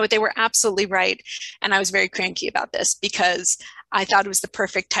things. And they were absolutely right. And I was very cranky about this because I thought it was the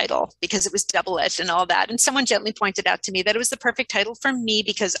perfect title because it was double-edged and all that. And someone gently pointed out to me that it was the perfect title for me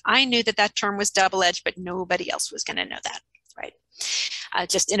because I knew that that term was double-edged, but nobody else was going to know that, right?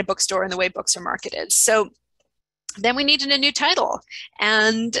 Just in a bookstore and the way books are marketed. So then we needed a new title.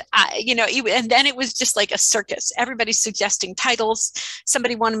 And, and then it was just like a circus. Everybody's suggesting titles.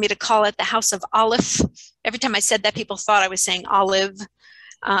 Somebody wanted me to call it The House of Olive. Every time I said that, people thought I was saying olive.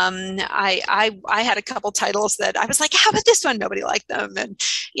 I had a couple titles that I was like, how about this one? Nobody liked them. And,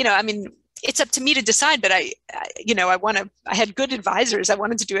 it's up to me to decide, but I had good advisors. I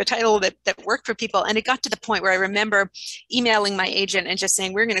wanted to do a title that worked for people. And it got to the point where I remember emailing my agent and just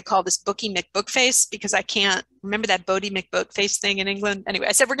saying, we're going to call this Bookie McBookface because I can't remember that Bodie McBookface thing in England. Anyway,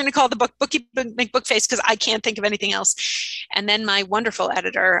 I said, we're going to call the book Bookie McBookface because I can't think of anything else. And then my wonderful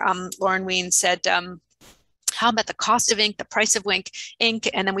editor, Lauren Ween, said, how about the cost of ink, the price of ink?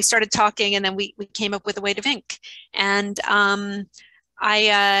 And then we started talking, and then we came up with a weight of ink. And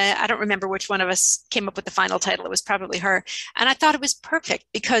I don't remember which one of us came up with the final title. It was probably her. And I thought it was perfect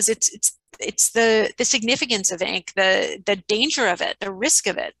because it's the significance of ink, the danger of it, the risk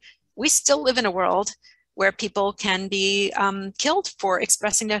of it. We still live in a world where people can be killed for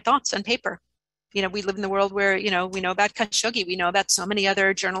expressing their thoughts on paper. We live in the world where, we know about Khashoggi. We know about so many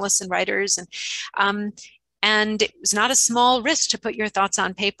other journalists and writers. And it was not a small risk to put your thoughts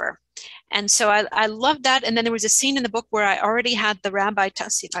on paper. And so I loved that. And then there was a scene in the book where I already had the rabbi,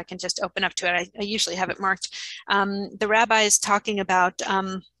 see if I can just open up to it. I usually have it marked. The rabbi is talking about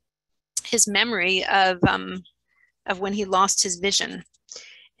his memory of when he lost his vision.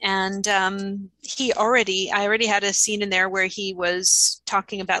 And I already had a scene in there where he was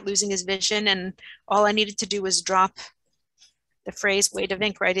talking about losing his vision, and all I needed to do was drop the phrase weight of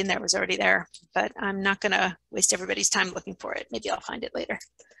ink right in there. It was already there, but I'm not going to waste everybody's time looking for it. Maybe I'll find it later.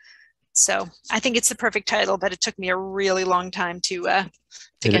 So I think it's the perfect title, but it took me a really long time to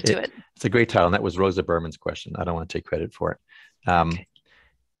get to it. It's a great title, and that was Rosa Berman's question. I don't want to take credit for it. Okay.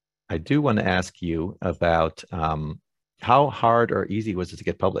 I do want to ask you about how hard or easy was it to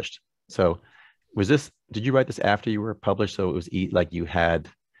get published? So did you write this after you were published? So it was like you had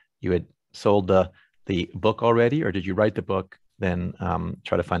sold the book already, or did you write the book, then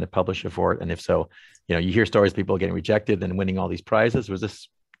try to find a publisher for it? And if so, you hear stories of people getting rejected and winning all these prizes. Was this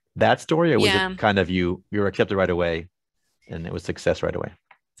that story, or was it kind of you were accepted right away and it was success right away?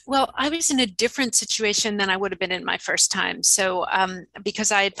 Well, I was in a different situation than I would have been in my first time. So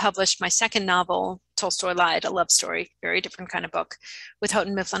because I had published my second novel, Tolstoy Lied, a love story, very different kind of book, with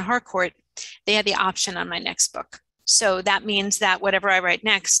Houghton Mifflin Harcourt, they had the option on my next book. So that means that whatever I write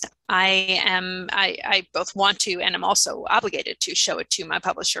next, I both want to and I'm also obligated to show it to my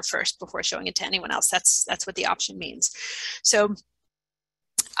publisher first before showing it to anyone else. That's what the option means. So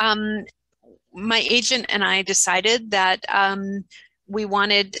my agent and I decided that we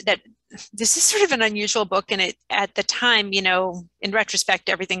wanted that. This is sort of an unusual book, and at the time, in retrospect,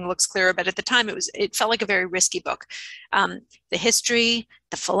 everything looks clearer, but at the time it felt like a very risky book. The history,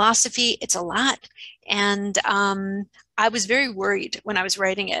 the philosophy, it's a lot. And I was very worried when I was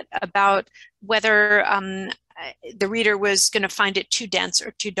writing it about whether the reader was going to find it too dense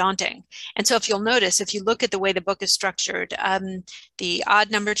or too daunting. And so if you'll notice, if you look at the way the book is structured, the odd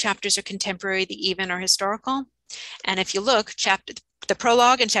number chapters are contemporary, the even are historical. And if you look, the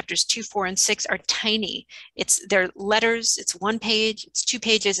prologue and chapters 2, 4, and 6 are tiny. They're letters, it's 1 page, it's 2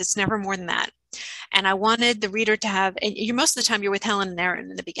 pages, it's never more than that. And I wanted the reader to have, and most of the time you're with Helen and Aaron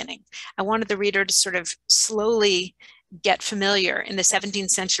in the beginning. I wanted the reader to sort of slowly get familiar in the 17th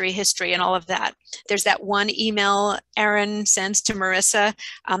century history and all of that. There's that one email Aaron sends to Marissa.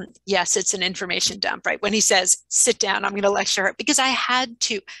 Yes, it's an information dump, right? When he says, sit down, I'm going to lecture her, because I had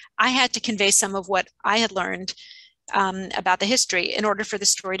to convey some of what I had learned about the history in order for the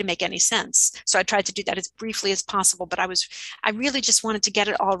story to make any sense. So I tried to do that as briefly as possible, but I really just wanted to get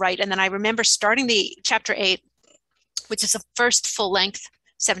it all right. And then I remember starting the chapter 8, which is the first full-length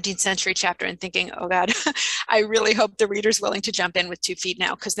 17th century chapter, and thinking, oh God, I really hope the reader's willing to jump in with 2 feet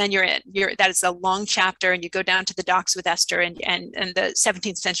now, because then you're in. That is a long chapter, and you go down to the docks with Esther, and the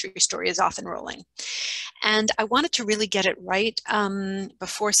 17th century story is off and rolling. And I wanted to really get it right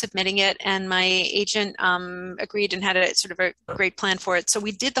before submitting it, and my agent agreed and had a sort of a great plan for it. So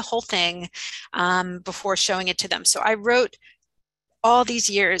we did the whole thing before showing it to them. So I wrote all these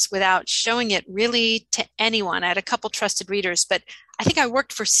years without showing it really to anyone. I had a couple trusted readers, but I think I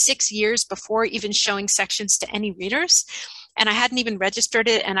worked for 6 years before even showing sections to any readers. And I hadn't even registered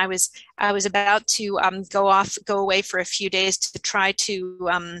it. And I was about to go away for a few days to try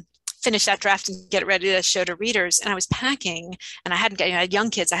to finish that draft and get it ready to show to readers. And I was packing, and I had young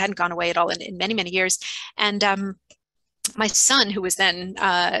kids. I hadn't gone away at all in many, many years. And my son, who was then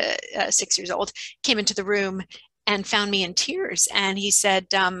 6 years old, came into the room and found me in tears. And he said,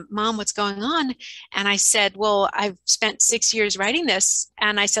 Mom, what's going on? And I said, well, I've spent 6 years writing this,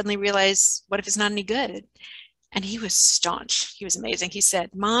 and I suddenly realized, what if it's not any good? And he was staunch. He was amazing. He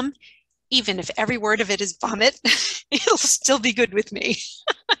said, Mom, even if every word of it is vomit, it'll still be good with me.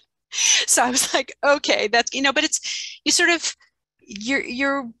 So I was like, okay, that's, but it's, you sort of,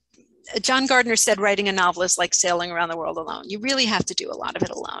 you're John Gardner said writing a novel is like sailing around the world alone. You really have to do a lot of it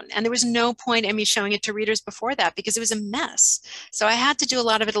alone. And there was no point in me showing it to readers before that because it was a mess. So I had to do a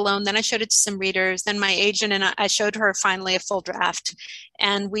lot of it alone. Then I showed it to some readers. Then my agent and I showed her finally a full draft.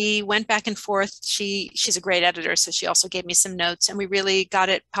 And we went back and forth. She's a great editor, so she also gave me some notes. And we really got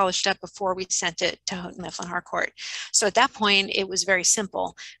it polished up before we sent it to Houghton Mifflin Harcourt. So at that point, it was very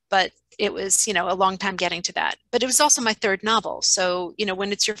simple. But it was, a long time getting to that. But it was also my third novel. So,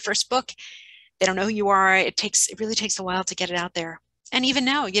 when it's your first book, they don't know who you are. It really takes a while to get it out there. And even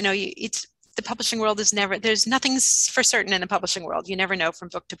now, it's the publishing world is never, there's nothing for certain in the publishing world. You never know from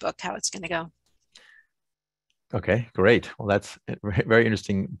book to book how it's going to go. Okay, great. Well, that's a very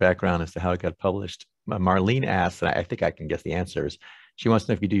interesting background as to how it got published. Marlene asks, and I think I can guess the answers. She wants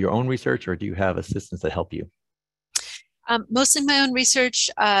to know if you do your own research or do you have assistants that help you? Mostly my own research.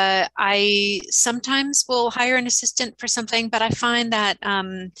 I sometimes will hire an assistant for something, but I find that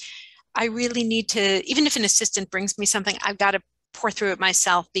I really need to, even if an assistant brings me something, I've got to pour through it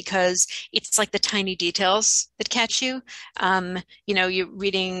myself because it's like the tiny details that catch you. You're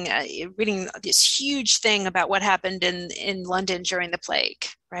reading this huge thing about what happened in London during the plague,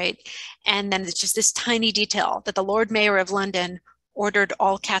 right? And then it's just this tiny detail that the Lord Mayor of London ordered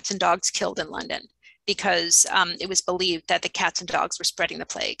all cats and dogs killed in London, because it was believed that the cats and dogs were spreading the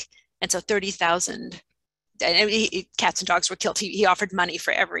plague. And so 30,000 cats and dogs were killed. He offered money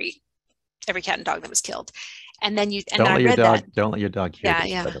for every cat and dog that was killed. And then don't let your dog hear this,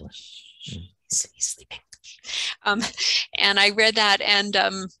 yeah. by the way. He's sleeping. And I read that, and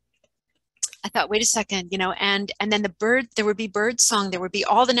I thought, wait a second, and then there would be bird song, there would be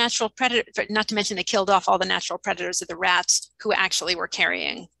all the natural predators, not to mention they killed off all the natural predators of the rats who actually were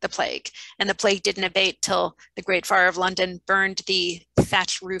carrying the plague. And the plague didn't abate till the Great Fire of London burned the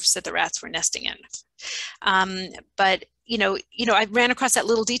thatched roofs that the rats were nesting in. But I ran across that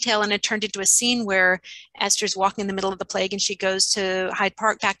little detail, and it turned into a scene where Esther's walking in the middle of the plague, and she goes to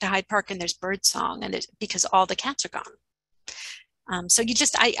back to Hyde Park, and there's bird song, and because all the cats are gone. So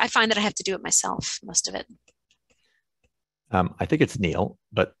I find that I have to do it myself, most of it. I think it's Neil,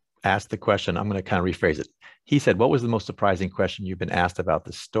 but ask the question. I'm going to kind of rephrase it. He said, what was the most surprising question you've been asked about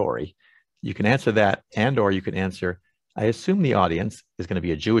the story? You can answer that, or you can answer, I assume the audience is going to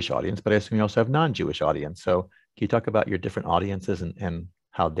be a Jewish audience, but I assume you also have non-Jewish audience. So can you talk about your different audiences and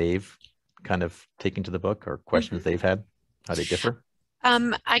how they've kind of taken to the book, or questions they've had, how they differ?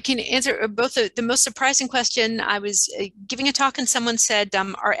 I can answer both. The most surprising question, I was giving a talk and someone said,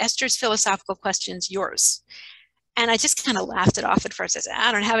 are Esther's philosophical questions yours? And I just kind of laughed it off at first. I said,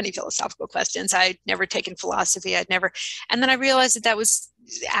 I don't have any philosophical questions. I'd never taken philosophy. And then I realized that was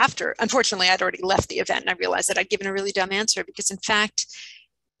after, unfortunately, I'd already left the event, and I realized that I'd given a really dumb answer because, in fact,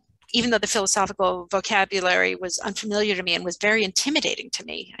 even though the philosophical vocabulary was unfamiliar to me and was very intimidating to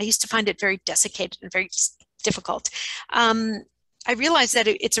me, I used to find it very desiccated and very difficult. I realized that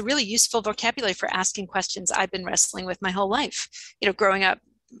it's a really useful vocabulary for asking questions I've been wrestling with my whole life. Growing up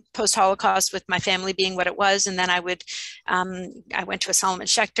post-Holocaust with my family being what it was, and then I went to a Solomon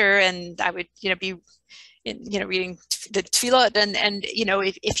Schechter, and I would, be, reading the Tefillah, and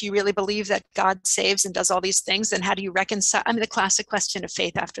if you really believe that God saves and does all these things, then how do you reconcile? The classic question of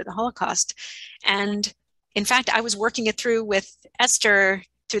faith after the Holocaust. And in fact, I was working it through with Esther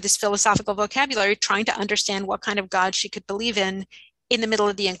through this philosophical vocabulary, trying to understand what kind of God she could believe in the middle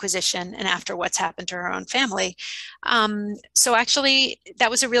of the Inquisition and after what's happened to her own family. So actually, that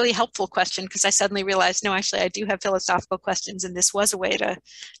was a really helpful question, because I suddenly realized, no, actually, I do have philosophical questions, and this was a way to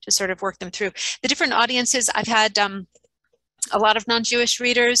sort of work them through. The different audiences, I've had a lot of non-Jewish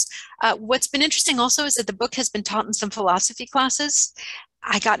readers. What's been interesting also is that the book has been taught in some philosophy classes.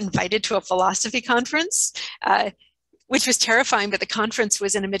 I got invited to a philosophy conference, which was terrifying, but the conference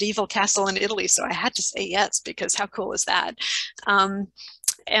was in a medieval castle in Italy, so I had to say yes, because how cool is that?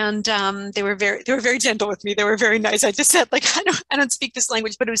 They were very gentle with me. They were very nice. I just said, I don't speak this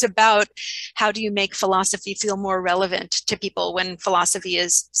language, but it was about how do you make philosophy feel more relevant to people when philosophy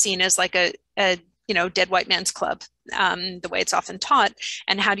is seen as like a dead white man's club, the way it's often taught,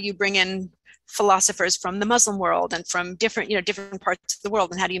 and how do you bring in philosophers from the Muslim world and from different parts of the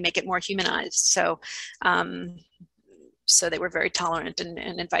world, and how do you make it more humanized? So they were very tolerant and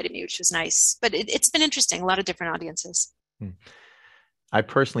invited me, which was nice. But it's been interesting, a lot of different audiences. Hmm. I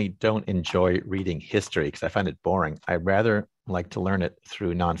personally don't enjoy reading history because I find it boring. I rather like to learn it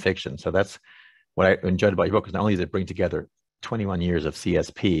through nonfiction. So that's what I enjoyed about your book, is not only does it bring together 21 years of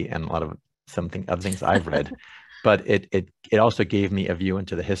CSP and a lot of other things I've read, but it also gave me a view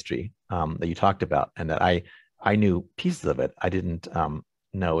into the history that you talked about, and that I knew pieces of it. I didn't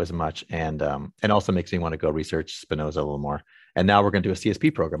know as much, and also makes me want to go research Spinoza a little more. And now we're going to do a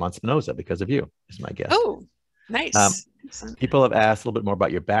CSP program on Spinoza because of you, is my guess. Oh, nice. People have asked a little bit more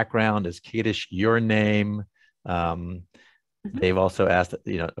about your background. Is Kadish your name? They've also asked,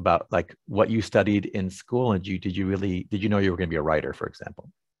 about like what you studied in school, and did you know you were going to be a writer, for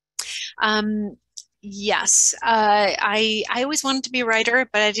example? Yes, I always wanted to be a writer,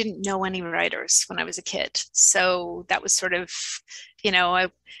 but I didn't know any writers when I was a kid. So that was sort of,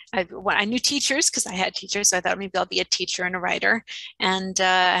 I knew teachers because I had teachers. So I thought maybe I'll be a teacher and a writer. And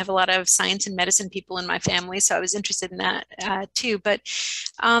I have a lot of science and medicine people in my family, so I was interested in that too. But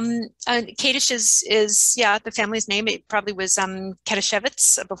Kadish is the family's name. It probably was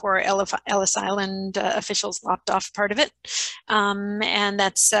Kadishevitz before Ellis Island officials lopped off part of it, and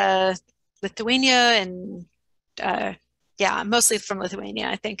that's Lithuania and mostly from Lithuania,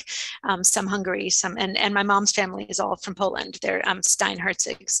 I think. Some Hungary, some, and my mom's family is all from Poland. They're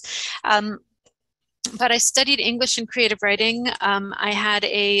Steinherzigs. But I studied English and creative writing. I had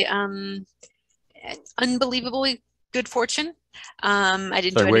a unbelievably good fortune. I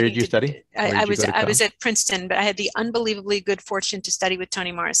didn't. Sorry, where did you study? I was at Princeton, but I had the unbelievably good fortune to study with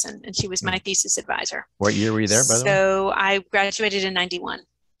Toni Morrison, and she was my thesis advisor. What year were you there, by the way? So I graduated in 91.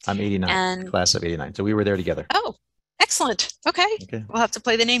 I'm 89, class of 89. So we were there together. Oh, excellent. Okay. We'll have to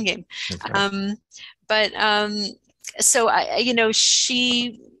play the name game. So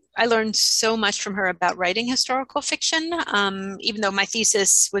I learned so much from her about writing historical fiction, even though my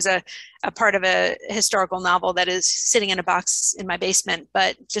thesis was a part of a historical novel that is sitting in a box in my basement.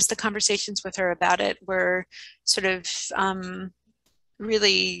 But just the conversations with her about it were sort of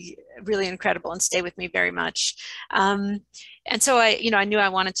really, really incredible and stay with me very much. And so I knew I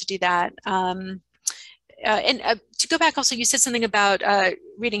wanted to do that. And to go back also, you said something about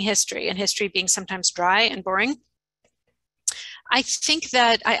reading history and history being sometimes dry and boring. I think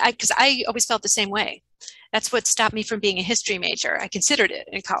that because I always felt the same way. That's what stopped me from being a history major. I considered it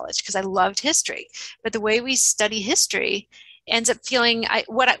in college because I loved history, but the way we study history ends up feeling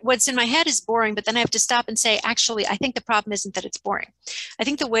what's in my head is boring, but then I have to stop and say, actually, I think the problem isn't that it's boring. I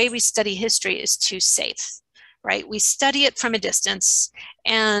think the way we study history is too safe, right? We study it from a distance,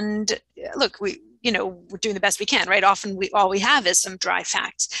 and look, we're doing the best we can, right? Often all we have is some dry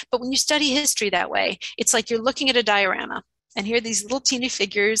facts. But when you study history that way, it's like you're looking at a diorama, and here are these little teeny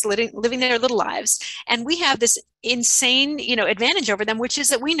figures living their little lives. And we have this insane, advantage over them, which is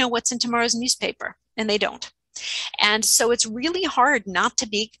that we know what's in tomorrow's newspaper, and they don't. And so it's really hard not to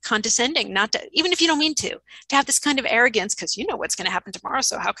be condescending, even if you don't mean to have this kind of arrogance, because you know what's going to happen tomorrow,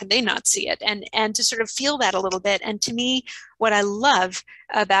 so how can they not see it? And to sort of feel that a little bit. And to me, what I love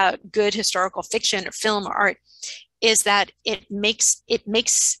about good historical fiction or film or art is that it makes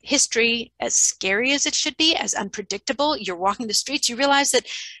history as scary as it should be, as unpredictable. You're walking the streets, you realize that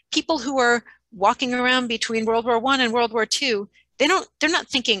people who are walking around between World War I and World War II, they're not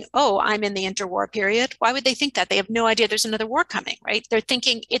thinking, oh, I'm in the interwar period. Why would they think that? They have no idea there's another war coming, right? They're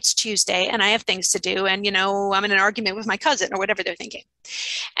thinking it's Tuesday and I have things to do, and I'm in an argument with my cousin, or whatever they're thinking.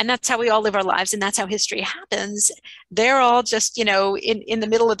 And that's how we all live our lives, and that's how history happens. They're all just, in the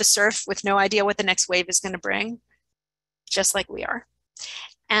middle of the surf with no idea what the next wave is going to bring, just like we are.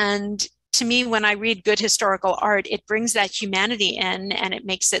 And to me, when I read good historical art, it brings that humanity in, and it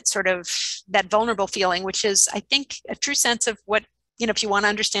makes it sort of that vulnerable feeling, which is, I think, a true sense of what, if you want to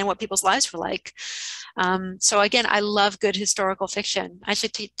understand what people's lives were like. So again, I love good historical fiction. I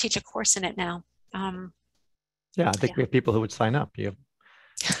should teach a course in it now. I think we have people who would sign up. You have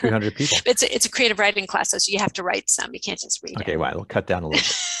 300 people. It's a creative writing class, so you have to write some. You can't just read it. Okay, well, we'll cut down a little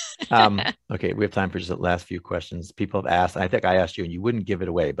bit. Okay, we have time for just the last few questions. People have asked, and I think I asked you and you wouldn't give it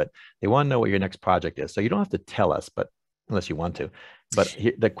away, but they want to know what your next project is. So you don't have to tell us, but unless you want to. But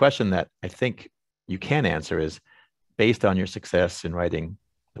the question that I think you can answer is, based on your success in writing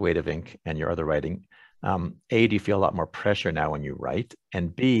The Weight of Ink and your other writing, A, do you feel a lot more pressure now when you write?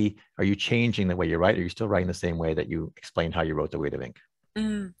 And B, are you changing the way you write? Or are you still writing the same way that you explained how you wrote The Weight of Ink?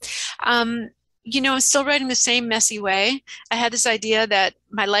 I'm still writing the same messy way. I had this idea that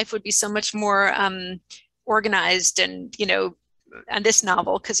my life would be so much more organized and, on this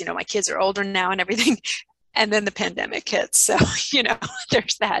novel, because, my kids are older now and everything. And then the pandemic hits. So,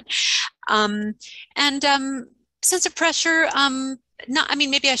 there's that. Sense of pressure.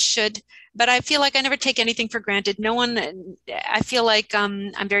 Maybe I should but I feel like I never take anything for granted. No one, I feel like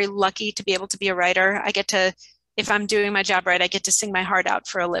I'm very lucky to be able to be a writer. I get to, if I'm doing my job right, I get to sing my heart out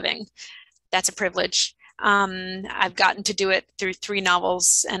for a living. That's a privilege. I've gotten to do it through 3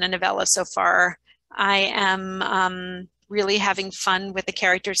 novels and a novella so far. I am really having fun with the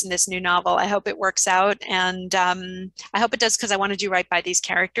characters in this new novel. I hope it works out, and I hope it does, because I want to do right by these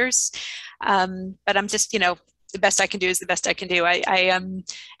characters. But I'm just, the best I can do is the best I can do. I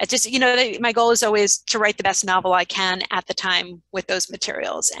just, my goal is always to write the best novel I can at the time with those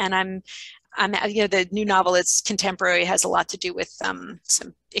materials. And the new novel is contemporary, has a lot to do with some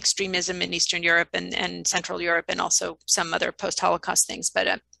extremism in Eastern Europe and Central Europe, and also some other post-Holocaust things. But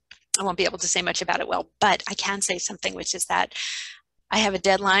I won't be able to say much about it well, but I can say something, which is that I have a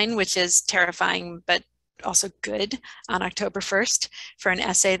deadline, which is terrifying, but also good, on October 1st for an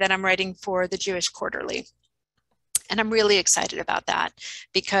essay that I'm writing for the Jewish Quarterly. And I'm really excited about that,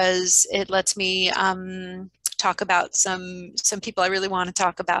 because it lets me talk about some people I really want to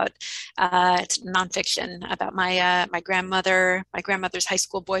talk about. It's nonfiction about my grandmother's high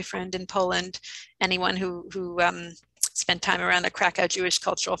school boyfriend in Poland. Anyone who spent time around the Krakow Jewish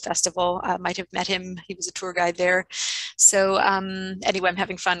Cultural Festival might have met him. He was a tour guide there. So anyway, I'm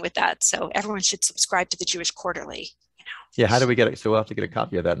having fun with that. So everyone should subscribe to the Jewish Quarterly. Yeah, how do we get it? So we'll have to get a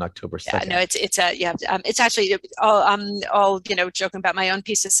copy of that on October 2nd. Yeah, no, it's actually all joking about my own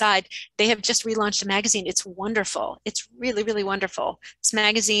piece aside. They have just relaunched a magazine. It's wonderful. It's really, really wonderful. This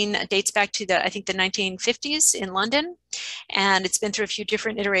magazine dates back to I think the 1950s in London, and it's been through a few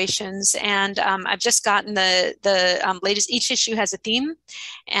different iterations. And I've just gotten the latest. Each issue has a theme,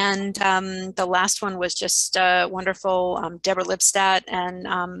 and the last one was just wonderful. Deborah Lipstadt and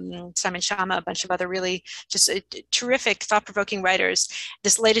Simon Schama, a bunch of other really just terrific, thought-provoking writers.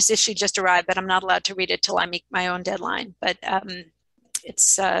 This latest issue just arrived, but I'm not allowed to read it till I meet my own deadline. But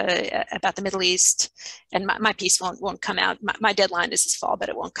it's about the Middle East, and my piece won't come out. My deadline is this fall, but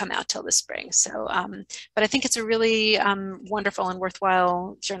it won't come out till the spring. So, but I think it's a really wonderful and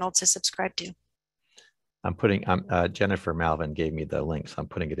worthwhile journal to subscribe to. Jennifer Malvin gave me the link, so I'm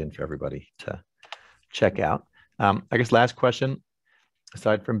putting it in for everybody to check out. I guess last question,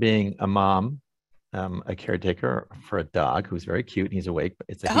 aside from being a mom, a caretaker for a dog who's very cute, and he's awake, but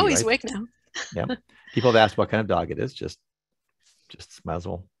it's a he's awake now. Yeah. People have asked what kind of dog it is. Just might as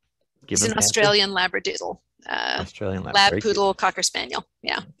well give He's an Australian Labradoodle. Australian Lab Poodle Cocker Spaniel.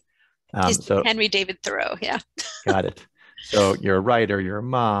 Yeah. He's Henry David Thoreau. Yeah. Got it. So you're a writer, you're a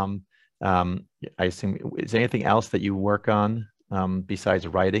mom. I assume, is there anything else that you work on besides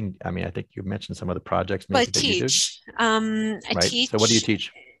writing? I mean, I think you mentioned some of the projects. Well, I teach. I teach. So what do you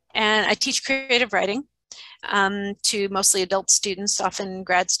teach? And I teach creative writing to mostly adult students, often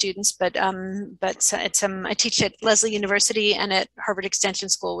grad students, but I teach at Lesley University and at Harvard Extension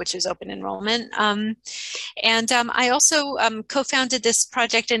School, which is open enrollment. And I also co-founded this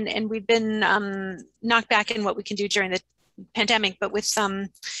project, and we've been knocked back in what we can do during the pandemic, but with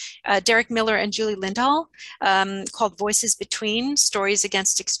Derek Miller and Julie Lindahl, called Voices Between, Stories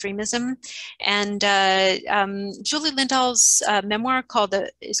Against Extremism. And Julie Lindahl's memoir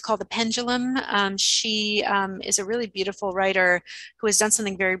is called The Pendulum. She is a really beautiful writer who has done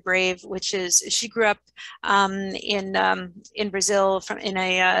something very brave, which is she grew up in Brazil in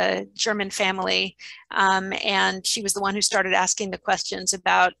a German family, and she was the one who started asking the questions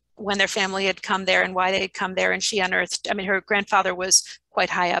about when their family had come there and why they had come there. And she unearthed, her grandfather was quite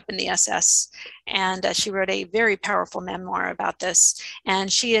high up in the SS, and she wrote a very powerful memoir about this.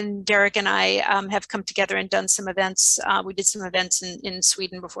 And she and Derek and I have come together and done some events. We did some events in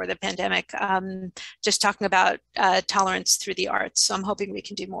Sweden before the pandemic, just talking about tolerance through the arts. So I'm hoping we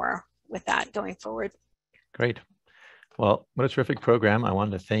can do more with that going forward. Great. Well, what a terrific program. I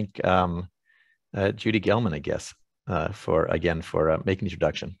wanted to thank Judy Gelman, I guess, for making the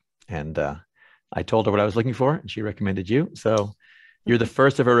introduction. And I told her what I was looking for, and she recommended you. So you're the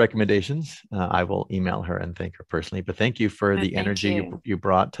first of her recommendations. I will email her and thank her personally. But thank you for the energy you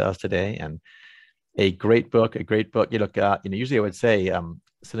brought to us today, and a great book. You look, usually I would say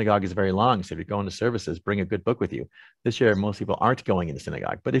synagogue is very long, so if you're going to services, bring a good book with you. This year, most people aren't going into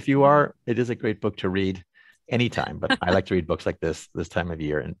synagogue, but if you are, it is a great book to read anytime. But I like to read books like this time of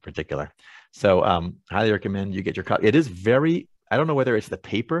year in particular. So highly recommend you get your copy. It is very, I don't know whether it's the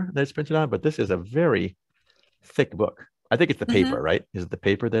paper that it's printed on, but this is a very thick book. I think it's the paper, right? Is it the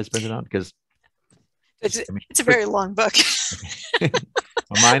paper that it's printed on? Because it's a very long book.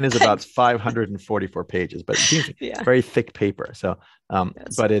 Well, mine is about 544 pages, but it seems very thick paper. So,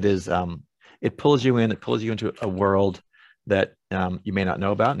 but it is, it pulls you in, it pulls you into a world that you may not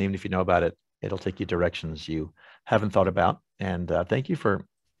know about. And even if you know about it, it'll take you directions you haven't thought about. And thank you for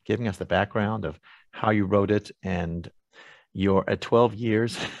giving us the background of how you wrote it and your 12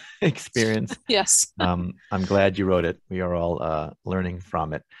 years experience. Yes. I'm glad you wrote it. We are all learning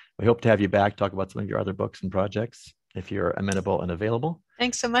from it. We hope to have you back, talk about some of your other books and projects if you're amenable and available.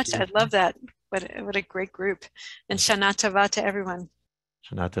 Thanks so much. I'd love that. What a great group. And Shana Tova to everyone.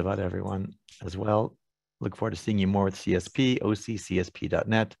 Shana Tova to everyone as well. Look forward to seeing you more with CSP,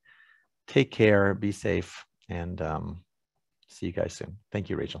 occsp.net. Take care, be safe, and see you guys soon. Thank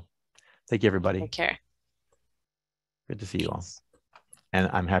you, Rachel. Thank you, everybody. Take care. Good to see you all. And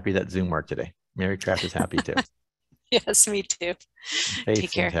I'm happy that Zoom worked today. Mary Craft is happy too. Yes, me too. Faith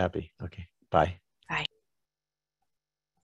Take care. seems happy. Okay, bye.